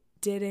I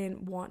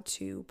didn't want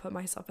to put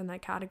myself in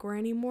that category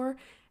anymore.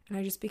 And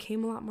I just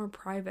became a lot more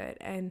private.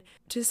 And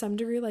to some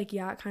degree, like,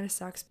 yeah, it kind of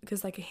sucks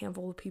because like a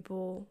handful of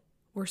people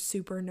were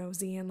super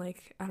nosy and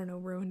like, I don't know,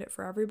 ruined it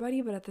for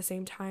everybody. But at the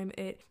same time,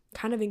 it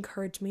kind of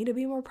encouraged me to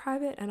be more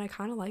private, and I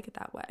kind of like it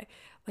that way.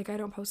 Like, I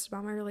don't post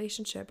about my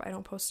relationship. I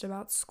don't post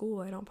about school.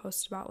 I don't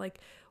post about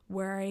like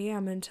where I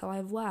am until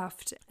I've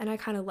left. And I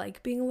kind of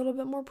like being a little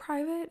bit more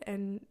private,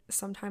 and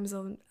sometimes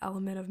an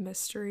element of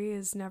mystery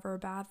is never a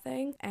bad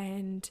thing.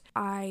 And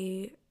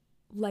I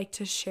like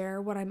to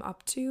share what I'm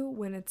up to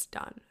when it's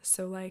done.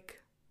 So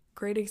like,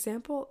 great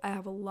example, I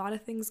have a lot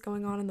of things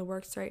going on in the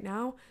works right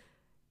now.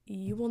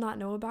 You will not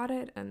know about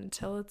it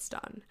until it's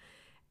done.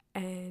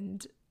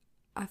 And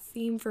a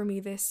theme for me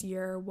this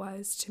year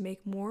was to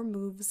make more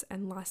moves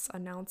and less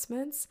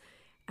announcements.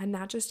 And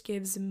that just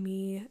gives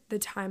me the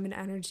time and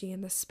energy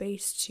and the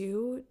space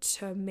to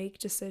make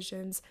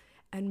decisions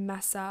and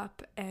mess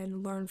up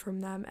and learn from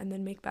them and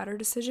then make better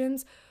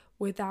decisions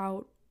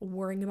without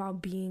worrying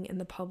about being in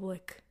the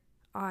public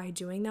eye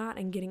doing that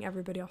and getting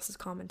everybody else's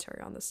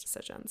commentary on those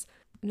decisions.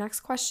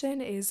 Next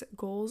question is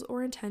goals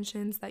or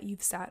intentions that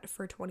you've set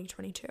for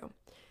 2022.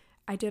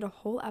 I did a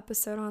whole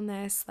episode on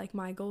this, like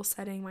my goal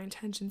setting, my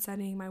intention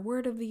setting, my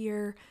word of the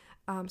year,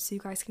 so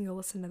you guys can go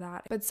listen to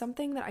that. But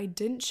something that I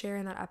didn't share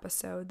in that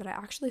episode that I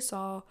actually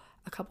saw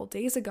a couple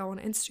days ago on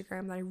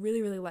Instagram that I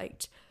really, really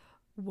liked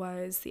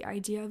was the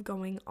idea of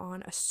going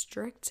on a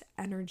strict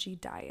energy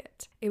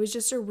diet. It was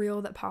just a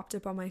reel that popped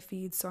up on my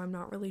feed, so I'm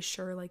not really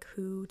sure like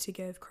who to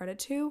give credit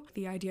to.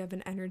 The idea of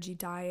an energy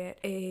diet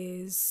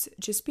is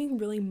just being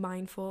really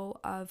mindful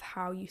of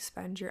how you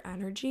spend your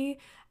energy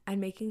and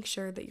making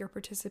sure that you're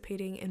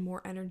participating in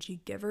more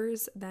energy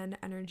givers than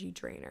energy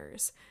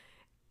drainers.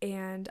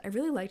 And I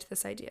really liked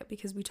this idea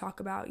because we talk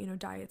about,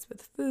 diets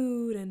with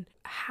food and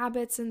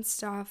habits and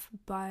stuff,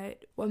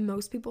 but what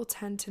most people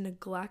tend to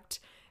neglect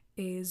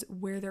is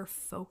where their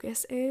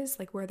focus is,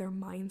 like where their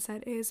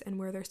mindset is and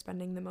where they're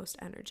spending the most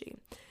energy.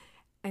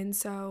 And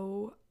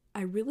so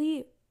I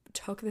really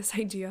took this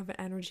idea of an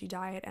energy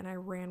diet and I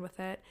ran with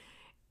it.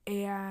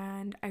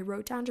 And I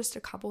wrote down just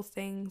a couple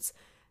things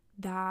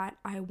that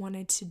I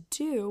wanted to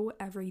do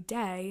every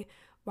day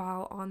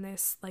while on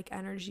this like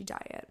energy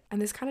diet.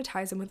 And this kind of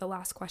ties in with the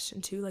last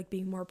question too, like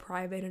being more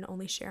private and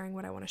only sharing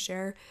what I want to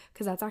share,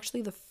 because that's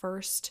actually the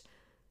first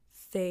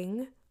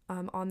thing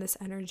on this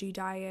energy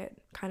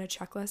diet kind of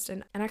checklist.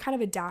 And I kind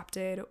of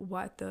adapted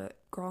what the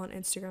girl on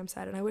Instagram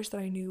said. And I wish that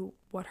I knew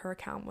what her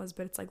account was,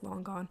 but it's like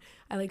long gone.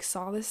 I like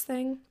saw this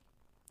thing.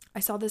 I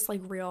saw this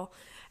like reel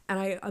and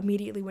I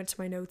immediately went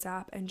to my notes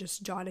app and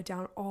just jotted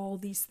down all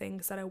these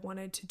things that I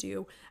wanted to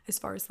do as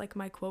far as like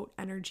my quote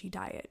energy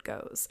diet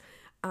goes.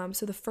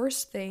 So the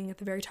first thing at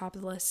the very top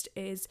of the list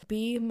is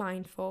be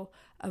mindful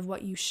of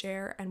what you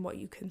share and what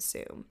you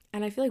consume.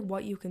 And I feel like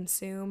what you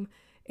consume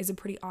is a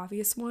pretty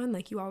obvious one.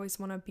 Like you always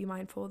want to be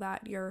mindful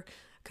that you're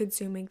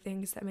consuming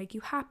things that make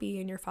you happy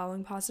and you're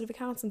following positive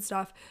accounts and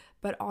stuff,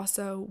 but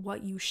also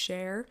what you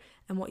share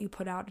and what you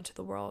put out into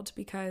the world.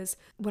 Because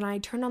when I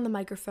turn on the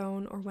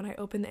microphone or when I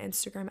open the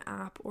Instagram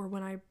app or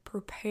when I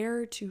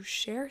prepare to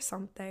share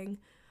something,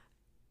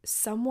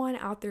 someone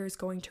out there is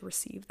going to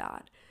receive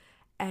that.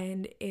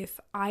 And if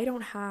I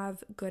don't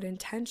have good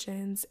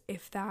intentions,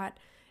 if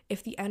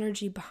the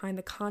energy behind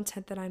the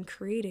content that I'm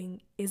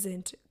creating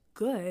isn't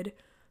good,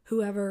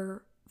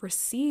 whoever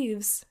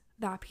receives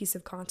that piece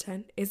of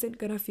content isn't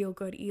gonna feel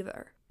good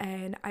either.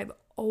 And I've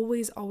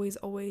always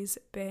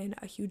been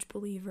a huge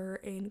believer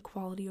in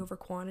quality over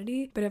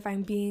quantity. But if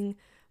I'm being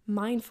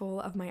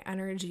mindful of my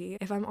energy,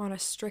 if I'm on a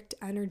strict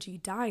energy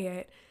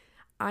diet,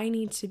 I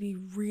need to be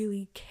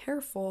really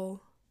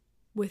careful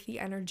with the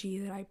energy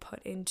that I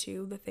put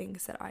into the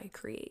things that I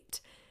create.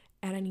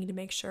 And I need to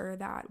make sure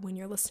that when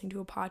you're listening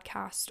to a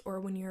podcast or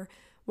when you're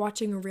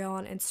watching a reel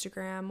on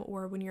Instagram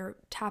or when you're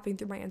tapping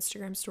through my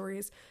Instagram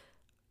stories,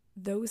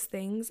 those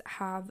things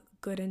have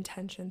good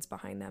intentions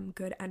behind them,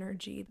 good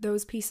energy.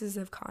 Those pieces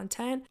of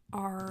content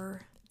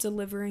are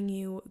delivering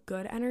you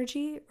good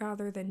energy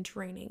rather than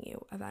draining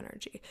you of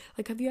energy.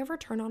 Like, have you ever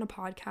turned on a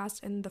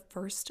podcast and the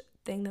first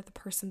thing that the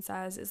person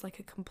says is like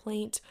a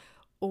complaint?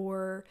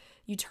 Or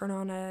you turn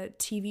on a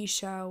TV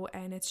show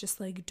and it's just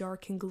like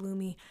dark and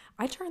gloomy?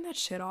 I turn that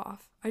shit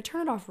off. I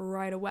turn it off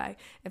right away.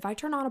 If I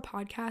turn on a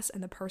podcast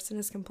and the person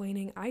is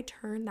complaining, I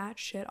turn that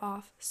shit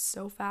off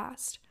so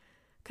fast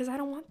because I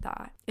don't want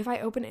that. If I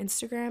open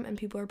Instagram and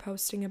people are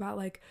posting about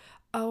like,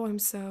 oh, I'm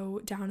so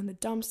down in the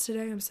dumps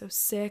today, I'm so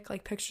sick,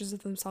 like pictures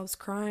of themselves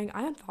crying,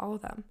 I unfollow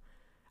them.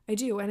 I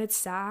do. And it's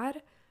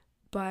sad,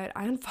 but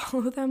I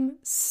unfollow them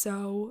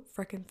so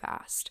freaking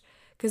fast.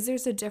 Because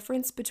there's a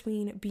difference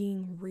between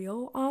being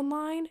real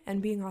online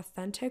and being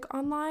authentic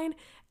online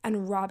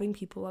and robbing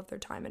people of their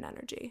time and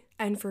energy.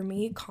 And for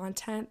me,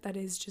 content that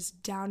is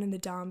just down in the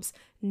dumps,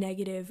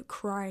 negative,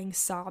 crying,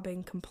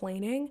 sobbing,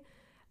 complaining,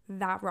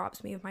 that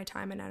robs me of my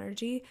time and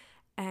energy.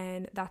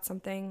 And that's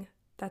something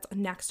that's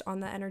next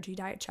on the energy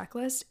diet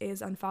checklist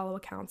is unfollow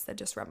accounts that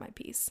disrupt my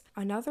peace.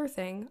 Another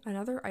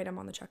item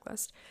on the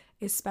checklist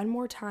is spend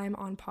more time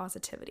on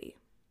positivity.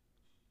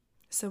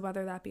 So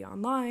whether that be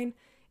online,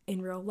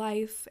 in real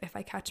life, if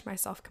I catch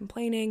myself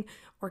complaining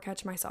or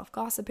catch myself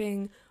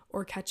gossiping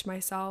or catch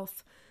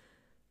myself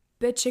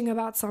bitching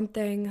about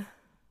something,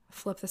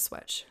 flip the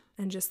switch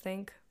and just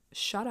think,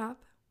 shut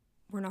up.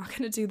 We're not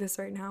going to do this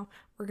right now.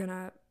 We're going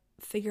to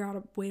figure out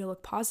a way to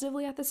look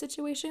positively at the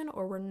situation,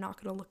 or we're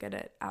not going to look at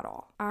it at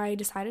all. I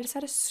decided to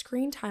set a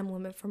screen time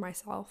limit for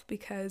myself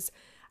because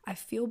I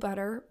feel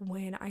better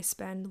when I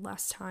spend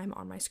less time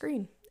on my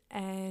screen.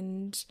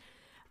 And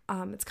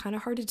it's kind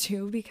of hard to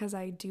do because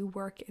I do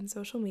work in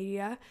social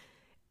media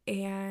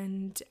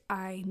and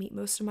I meet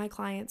most of my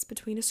clients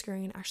between a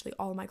screen, actually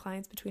all of my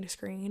clients between a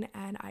screen,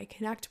 and I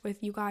connect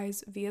with you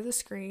guys via the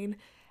screen.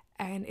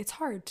 And it's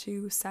hard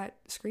to set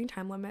screen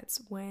time limits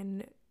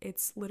when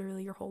it's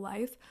literally your whole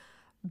life.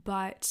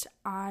 But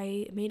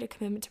I made a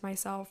commitment to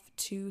myself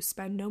to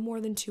spend no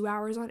more than 2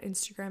 hours on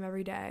Instagram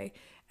every day.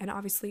 And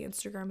obviously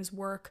Instagram is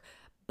work,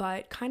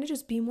 but kind of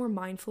just be more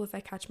mindful if I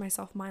catch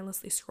myself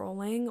mindlessly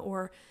scrolling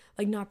or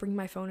like not bringing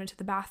my phone into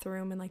the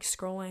bathroom and like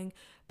scrolling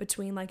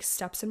between like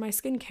steps in my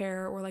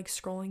skincare or like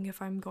scrolling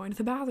if I'm going to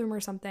the bathroom or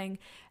something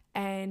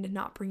and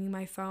not bringing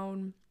my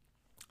phone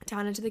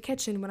down into the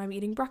kitchen when I'm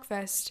eating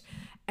breakfast,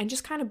 and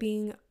just kind of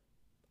being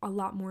a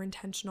lot more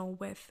intentional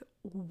with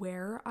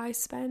where I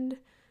spend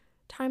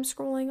time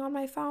scrolling on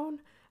my phone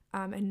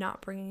and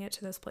not bringing it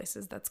to those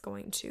places that's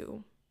going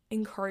to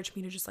encourage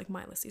me to just like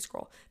mindlessly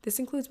scroll. This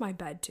includes my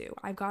bed too.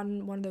 I've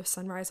gotten one of those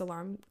sunrise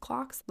alarm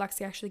clocks.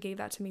 Lexi actually gave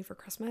that to me for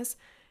Christmas,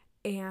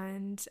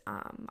 and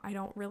I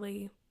don't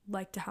really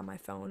like to have my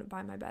phone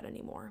by my bed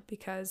anymore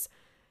because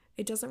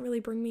it doesn't really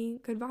bring me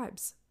good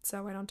vibes,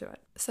 so I don't do it.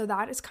 So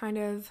that is kind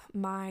of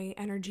my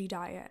energy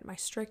diet, my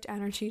strict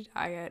energy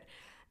diet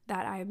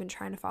that I have been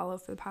trying to follow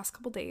for the past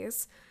couple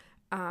days.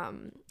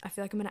 I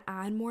feel like I'm going to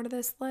add more to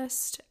this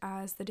list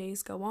as the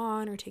days go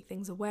on or take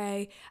things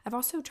away. I've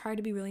also tried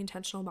to be really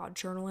intentional about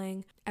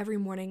journaling. Every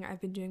morning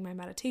I've been doing my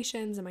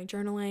meditations and my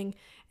journaling,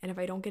 and if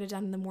I don't get it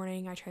done in the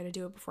morning, I try to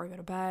do it before I go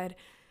to bed.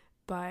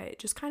 But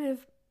just kind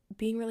of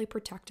being really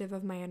protective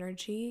of my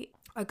energy.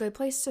 A good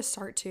place to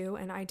start too,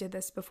 and I did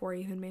this before I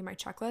even made my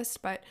checklist,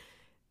 but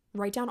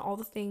write down all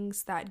the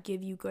things that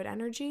give you good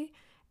energy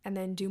and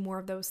then do more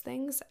of those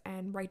things,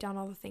 and write down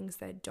all the things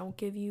that don't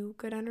give you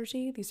good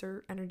energy. These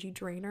are energy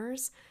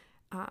drainers,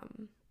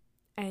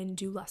 and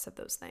do less of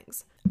those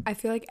things. I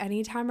feel like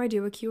anytime I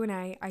do a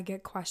Q&A, I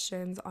get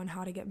questions on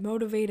how to get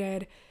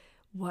motivated,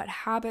 what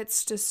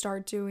habits to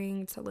start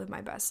doing to live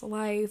my best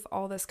life,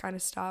 all this kind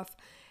of stuff.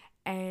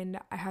 And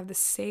I have the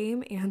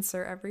same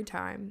answer every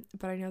time,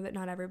 but I know that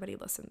not everybody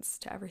listens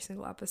to every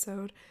single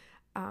episode.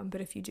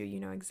 But if you do, you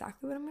know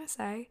exactly what I'm going to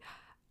say.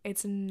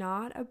 It's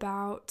not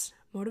about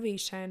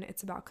motivation,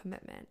 it's about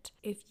commitment.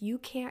 If you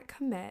can't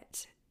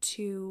commit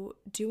to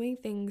doing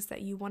things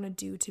that you want to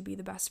do to be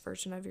the best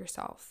version of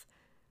yourself,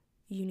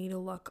 you need to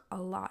look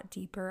a lot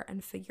deeper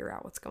and figure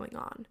out what's going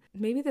on.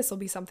 Maybe this will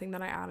be something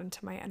that I add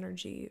into my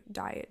energy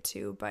diet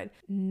too, but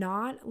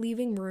not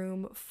leaving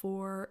room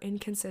for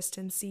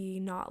inconsistency,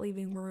 not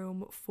leaving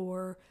room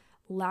for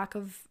lack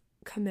of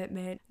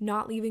commitment,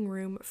 not leaving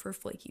room for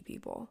flaky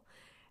people.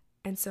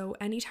 And so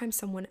anytime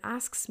someone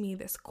asks me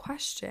this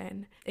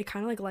question, it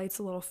kind of like lights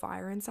a little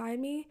fire inside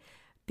me,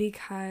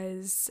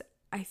 because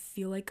I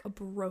feel like a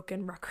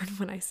broken record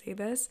when I say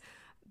this,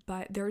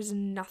 but there's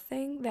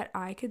nothing that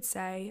I could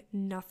say,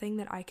 nothing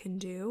that I can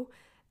do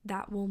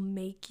that will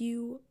make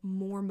you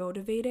more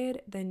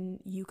motivated than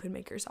you could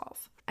make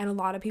yourself. And a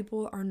lot of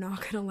people are not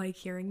going to like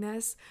hearing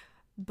this,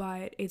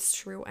 but it's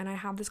true. And I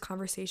have this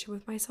conversation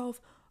with myself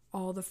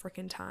all the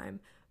freaking time.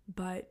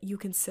 But you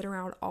can sit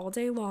around all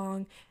day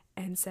long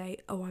and say,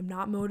 oh, I'm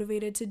not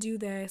motivated to do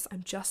this.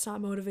 I'm just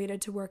not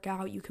motivated to work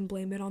out. You can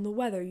blame it on the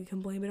weather. You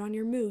can blame it on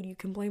your mood. You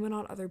can blame it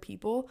on other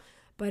people.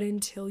 But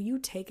until you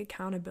take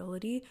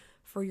accountability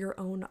for your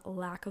own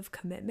lack of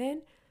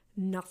commitment,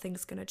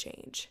 nothing's going to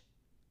change.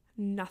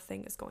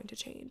 Nothing is going to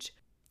change.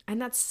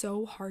 And that's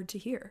so hard to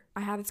hear.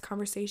 I had this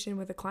conversation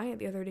with a client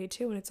the other day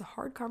too, and it's a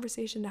hard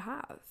conversation to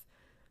have,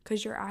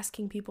 because you're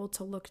asking people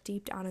to look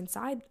deep down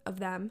inside of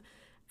them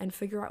and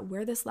figure out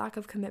where this lack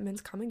of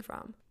commitment's coming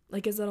from.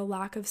 Like, is it a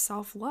lack of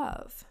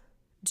self-love?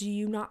 Do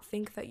you not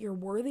think that you're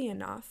worthy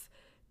enough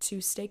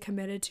to stay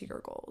committed to your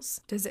goals?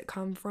 Does it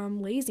come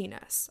from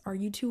laziness? Are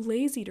you too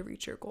lazy to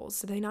reach your goals?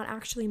 Do they not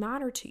actually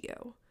matter to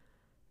you?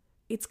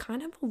 It's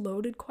kind of a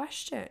loaded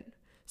question.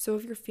 So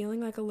if you're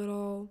feeling like a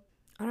little,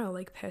 I don't know,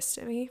 like pissed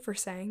at me for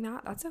saying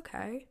that, that's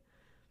okay.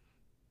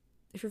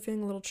 If you're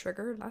feeling a little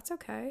triggered, that's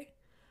okay.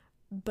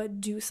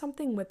 But do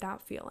something with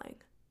that feeling.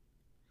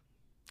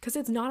 Because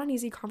it's not an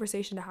easy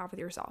conversation to have with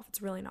yourself.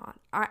 It's really not.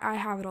 I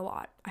have it a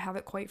lot. I have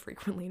it quite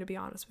frequently, to be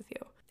honest with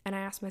you. And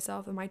I ask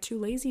myself, am I too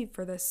lazy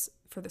for this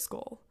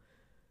goal?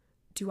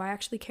 Do I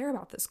actually care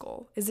about this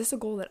goal? Is this a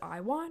goal that I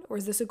want, or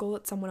is this a goal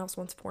that someone else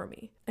wants for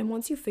me? And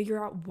once you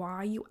figure out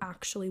why you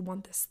actually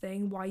want this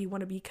thing, why you want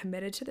to be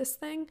committed to this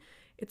thing,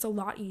 it's a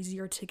lot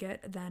easier to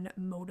get then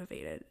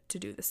motivated to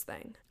do this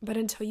thing. But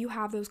until you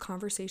have those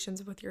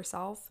conversations with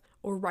yourself,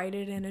 or write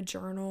it in a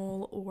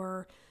journal,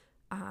 or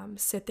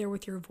sit there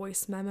with your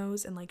voice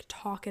memos and like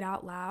talk it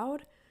out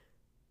loud,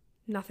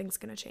 nothing's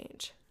going to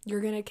change.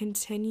 You're going to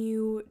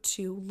continue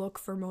to look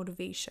for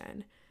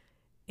motivation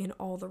in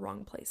all the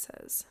wrong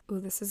places. Ooh,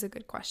 this is a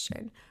good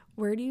question.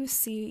 Where do you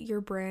see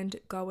your brand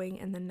going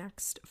in the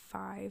next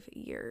 5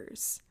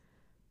 years?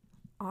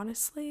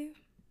 Honestly,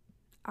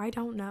 I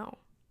don't know.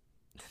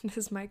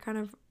 This might kind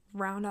of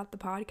round out the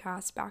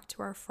podcast back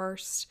to our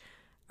first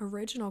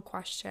original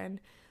question,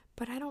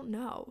 but I don't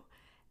know.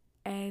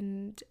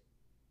 And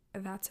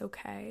that's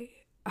okay.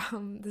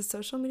 The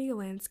social media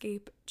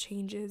landscape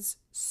changes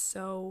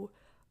so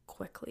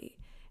quickly,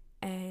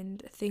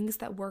 and things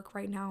that work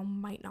right now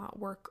might not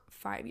work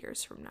 5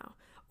 years from now,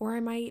 or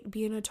I might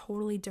be in a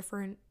totally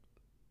different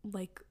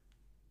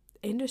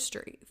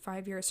industry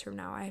 5 years from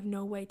now. I have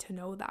no way to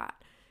know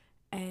that.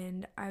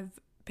 And I've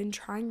been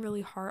trying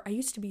really hard. I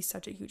used to be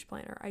such a huge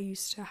planner. I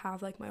used to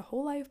have my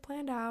whole life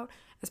planned out,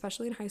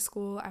 especially in high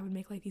school. I would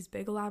make these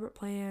big elaborate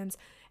plans,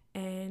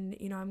 and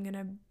I'm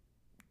gonna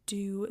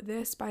do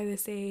this by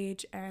this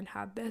age and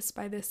have this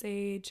by this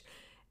age,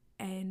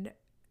 and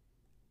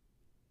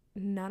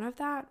none of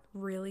that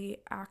really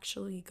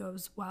actually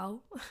goes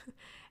well.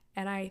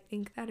 And I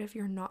think that if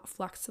you're not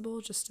flexible,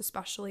 just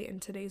especially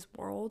in today's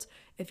world,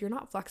 if you're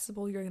not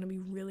flexible, you're going to be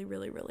really,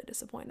 really, really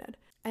disappointed.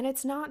 And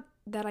it's not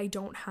that I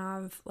don't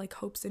have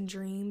hopes and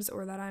dreams,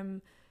 or that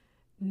I'm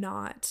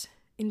not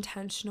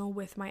intentional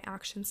with my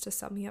actions to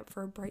set me up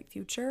for a bright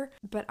future,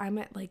 but I'm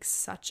at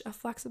such a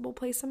flexible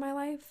place in my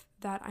life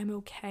that I'm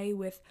okay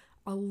with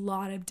a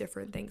lot of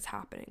different things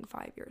happening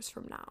 5 years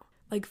from now.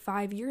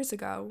 5 years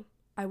ago,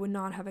 I would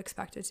not have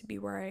expected to be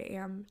where I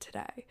am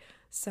today.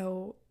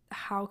 So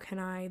how can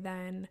I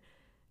then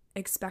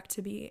expect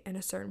to be in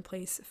a certain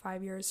place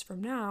 5 years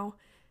from now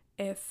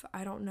if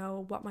I don't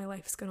know what my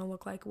life's going to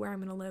look like, where I'm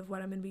going to live,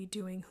 what I'm going to be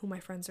doing, who my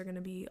friends are going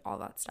to be, all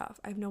that stuff.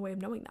 I have no way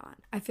of knowing that.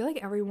 I feel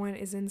like everyone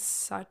is in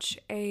such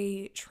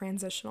a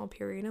transitional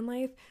period in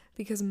life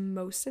because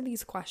most of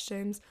these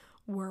questions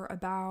were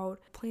about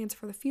plans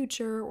for the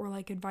future or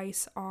like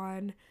advice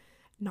on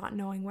not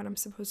knowing what I'm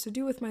supposed to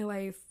do with my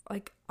life.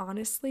 Like,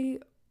 honestly,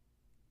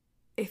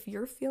 if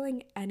you're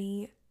feeling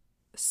any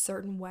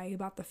certain way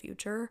about the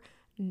future,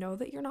 know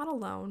that you're not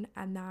alone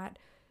and that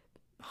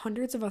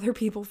hundreds of other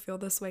people feel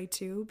this way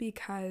too,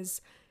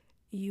 because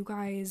you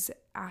guys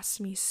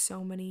asked me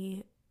so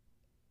many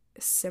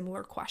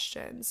similar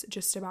questions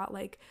just about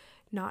like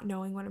not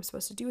knowing what I'm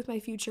supposed to do with my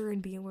future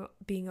and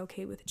being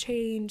okay with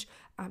change.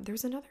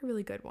 There's another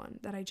really good one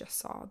that I just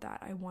saw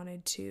that I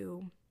wanted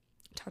to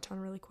touch on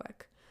really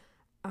quick.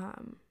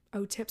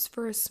 Tips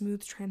for a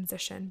smooth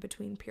transition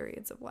between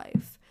periods of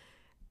life.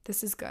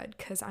 This is good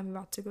because I'm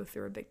about to go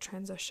through a big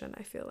transition,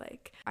 I feel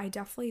like. I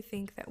definitely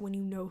think that when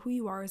you know who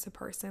you are as a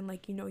person,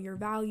 like you know your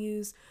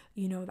values,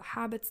 you know the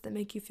habits that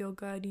make you feel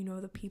good, you know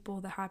the people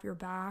that have your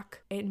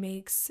back, it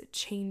makes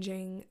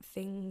changing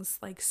things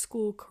like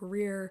school,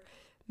 career,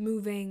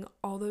 moving,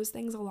 all those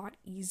things a lot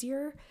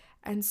easier.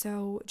 And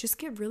so just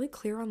get really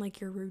clear on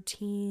like your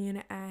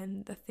routine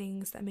and the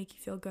things that make you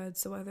feel good.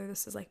 So whether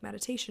this is like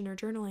meditation or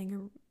journaling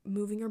or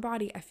moving your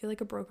body, I feel like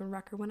a broken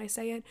record when I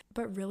say it,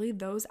 but really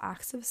those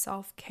acts of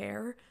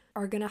self-care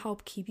are going to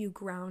help keep you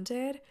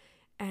grounded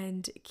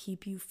and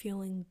keep you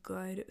feeling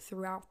good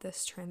throughout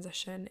this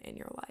transition in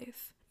your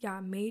life.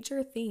 Yeah,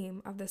 major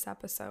theme of this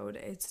episode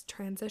is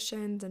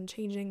transitions and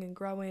changing and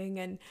growing,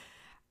 and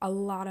a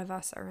lot of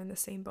us are in the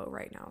same boat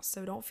right now.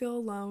 So don't feel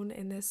alone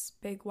in this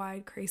big,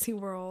 wide, crazy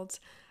world.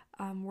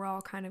 We're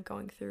all kind of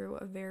going through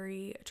a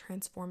very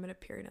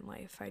transformative period in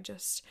life.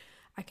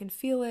 I can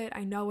feel it.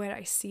 I know it.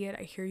 I see it.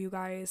 I hear you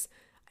guys.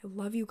 I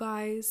love you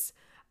guys.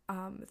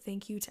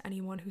 Thank you to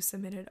anyone who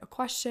submitted a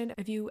question.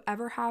 If you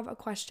ever have a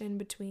question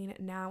between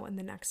now and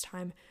the next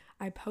time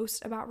I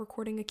post about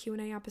recording a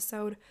Q&A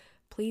episode,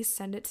 please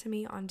send it to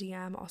me on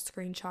DM. I'll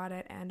screenshot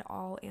it and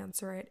I'll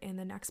answer it in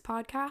the next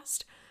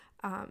podcast.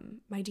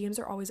 My DMs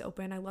are always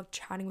open. I love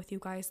chatting with you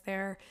guys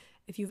there.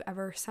 If you've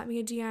ever sent me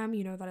a DM,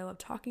 you know that I love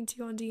talking to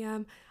you on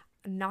DM.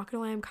 I'm not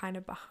gonna lie, I'm kind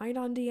of behind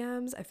on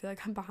DMs. I feel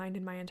like I'm behind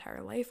in my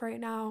entire life right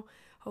now.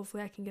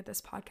 Hopefully I can get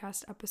this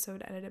podcast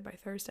episode edited by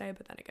Thursday,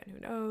 but then again,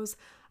 who knows?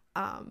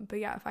 But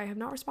yeah, if I have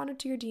not responded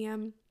to your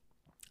DM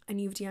and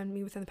you've DM'd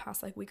me within the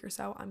past like week or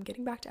so, I'm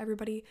getting back to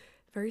everybody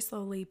very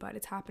slowly, but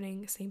it's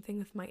happening. Same thing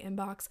with my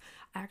inbox.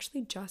 I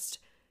actually just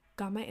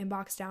got my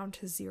inbox down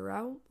to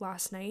 0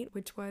 last night,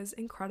 which was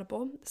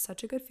incredible.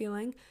 Such a good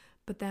feeling.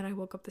 But then I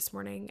woke up this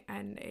morning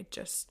and it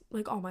just,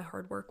 like, all my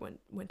hard work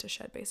went to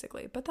shit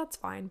basically. But that's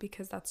fine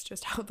because that's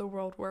just how the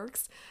world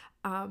works.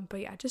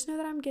 But yeah, just know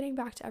that I'm getting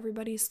back to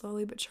everybody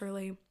slowly but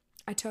surely.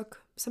 I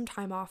took some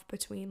time off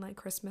between like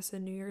Christmas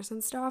and New Year's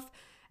and stuff.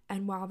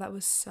 And wow, that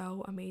was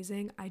so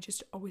amazing. I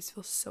just always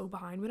feel so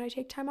behind when I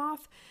take time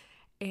off.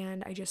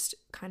 And I just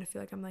kind of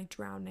feel like I'm like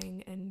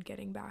drowning and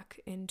getting back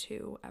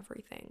into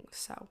everything.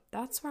 So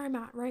that's where I'm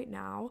at right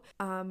now.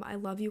 I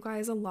love you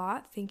guys a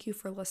lot. Thank you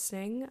for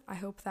listening. I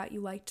hope that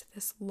you liked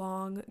this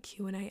long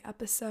Q&A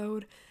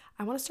episode.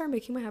 I want to start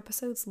making my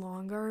episodes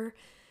longer.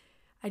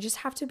 I just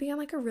have to be in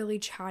like a really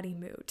chatty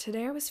mood.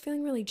 Today I was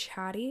feeling really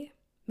chatty,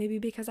 maybe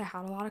because I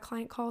had a lot of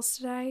client calls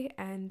today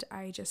and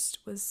I just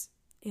was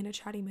in a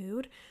chatty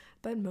mood.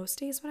 But most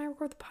days when I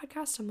record the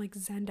podcast, I'm like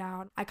zenned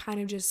out. I kind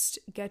of just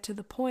get to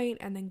the point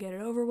and then get it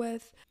over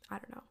with. I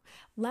don't know.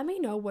 Let me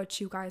know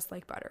what you guys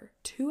like better.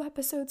 2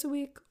 episodes a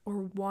week or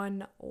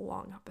 1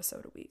 long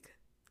episode a week?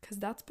 Because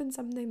that's been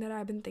something that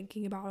I've been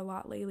thinking about a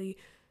lot lately.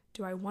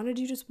 Do I want to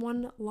do just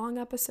 1 long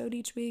episode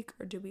each week,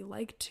 or do we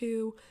like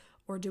 2?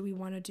 Or do we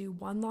want to do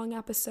 1 long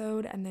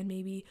episode and then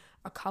maybe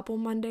a couple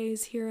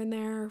Mondays here and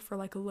there for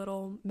like a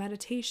little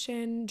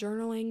meditation,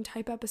 journaling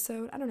type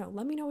episode? I don't know.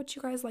 Let me know what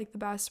you guys like the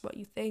best, what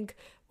you think,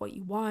 what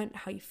you want,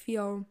 how you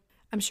feel.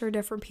 I'm sure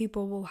different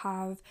people will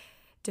have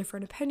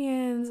different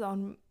opinions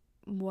on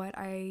what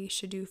I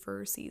should do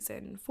for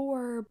season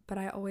 4, but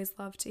I always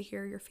love to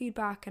hear your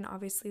feedback. And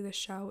obviously the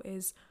show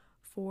is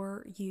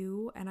for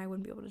you and I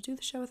wouldn't be able to do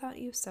the show without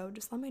you. So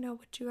just let me know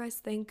what you guys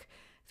think.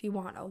 If you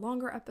want a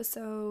longer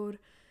episode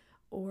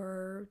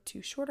or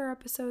 2 shorter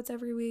episodes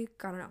every week,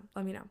 I don't know,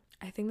 let me know.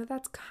 I think that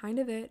that's kind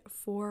of it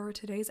for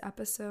today's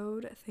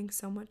episode. Thanks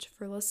so much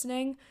for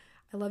listening.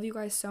 I love you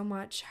guys so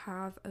much.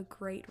 Have a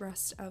great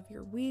rest of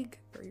your week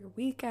or your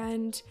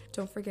weekend.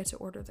 Don't forget to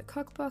order the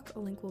cookbook. A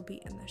link will be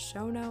in the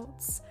show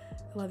notes.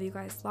 I love you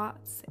guys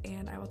lots,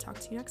 and I will talk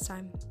to you next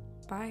time.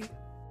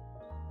 Bye.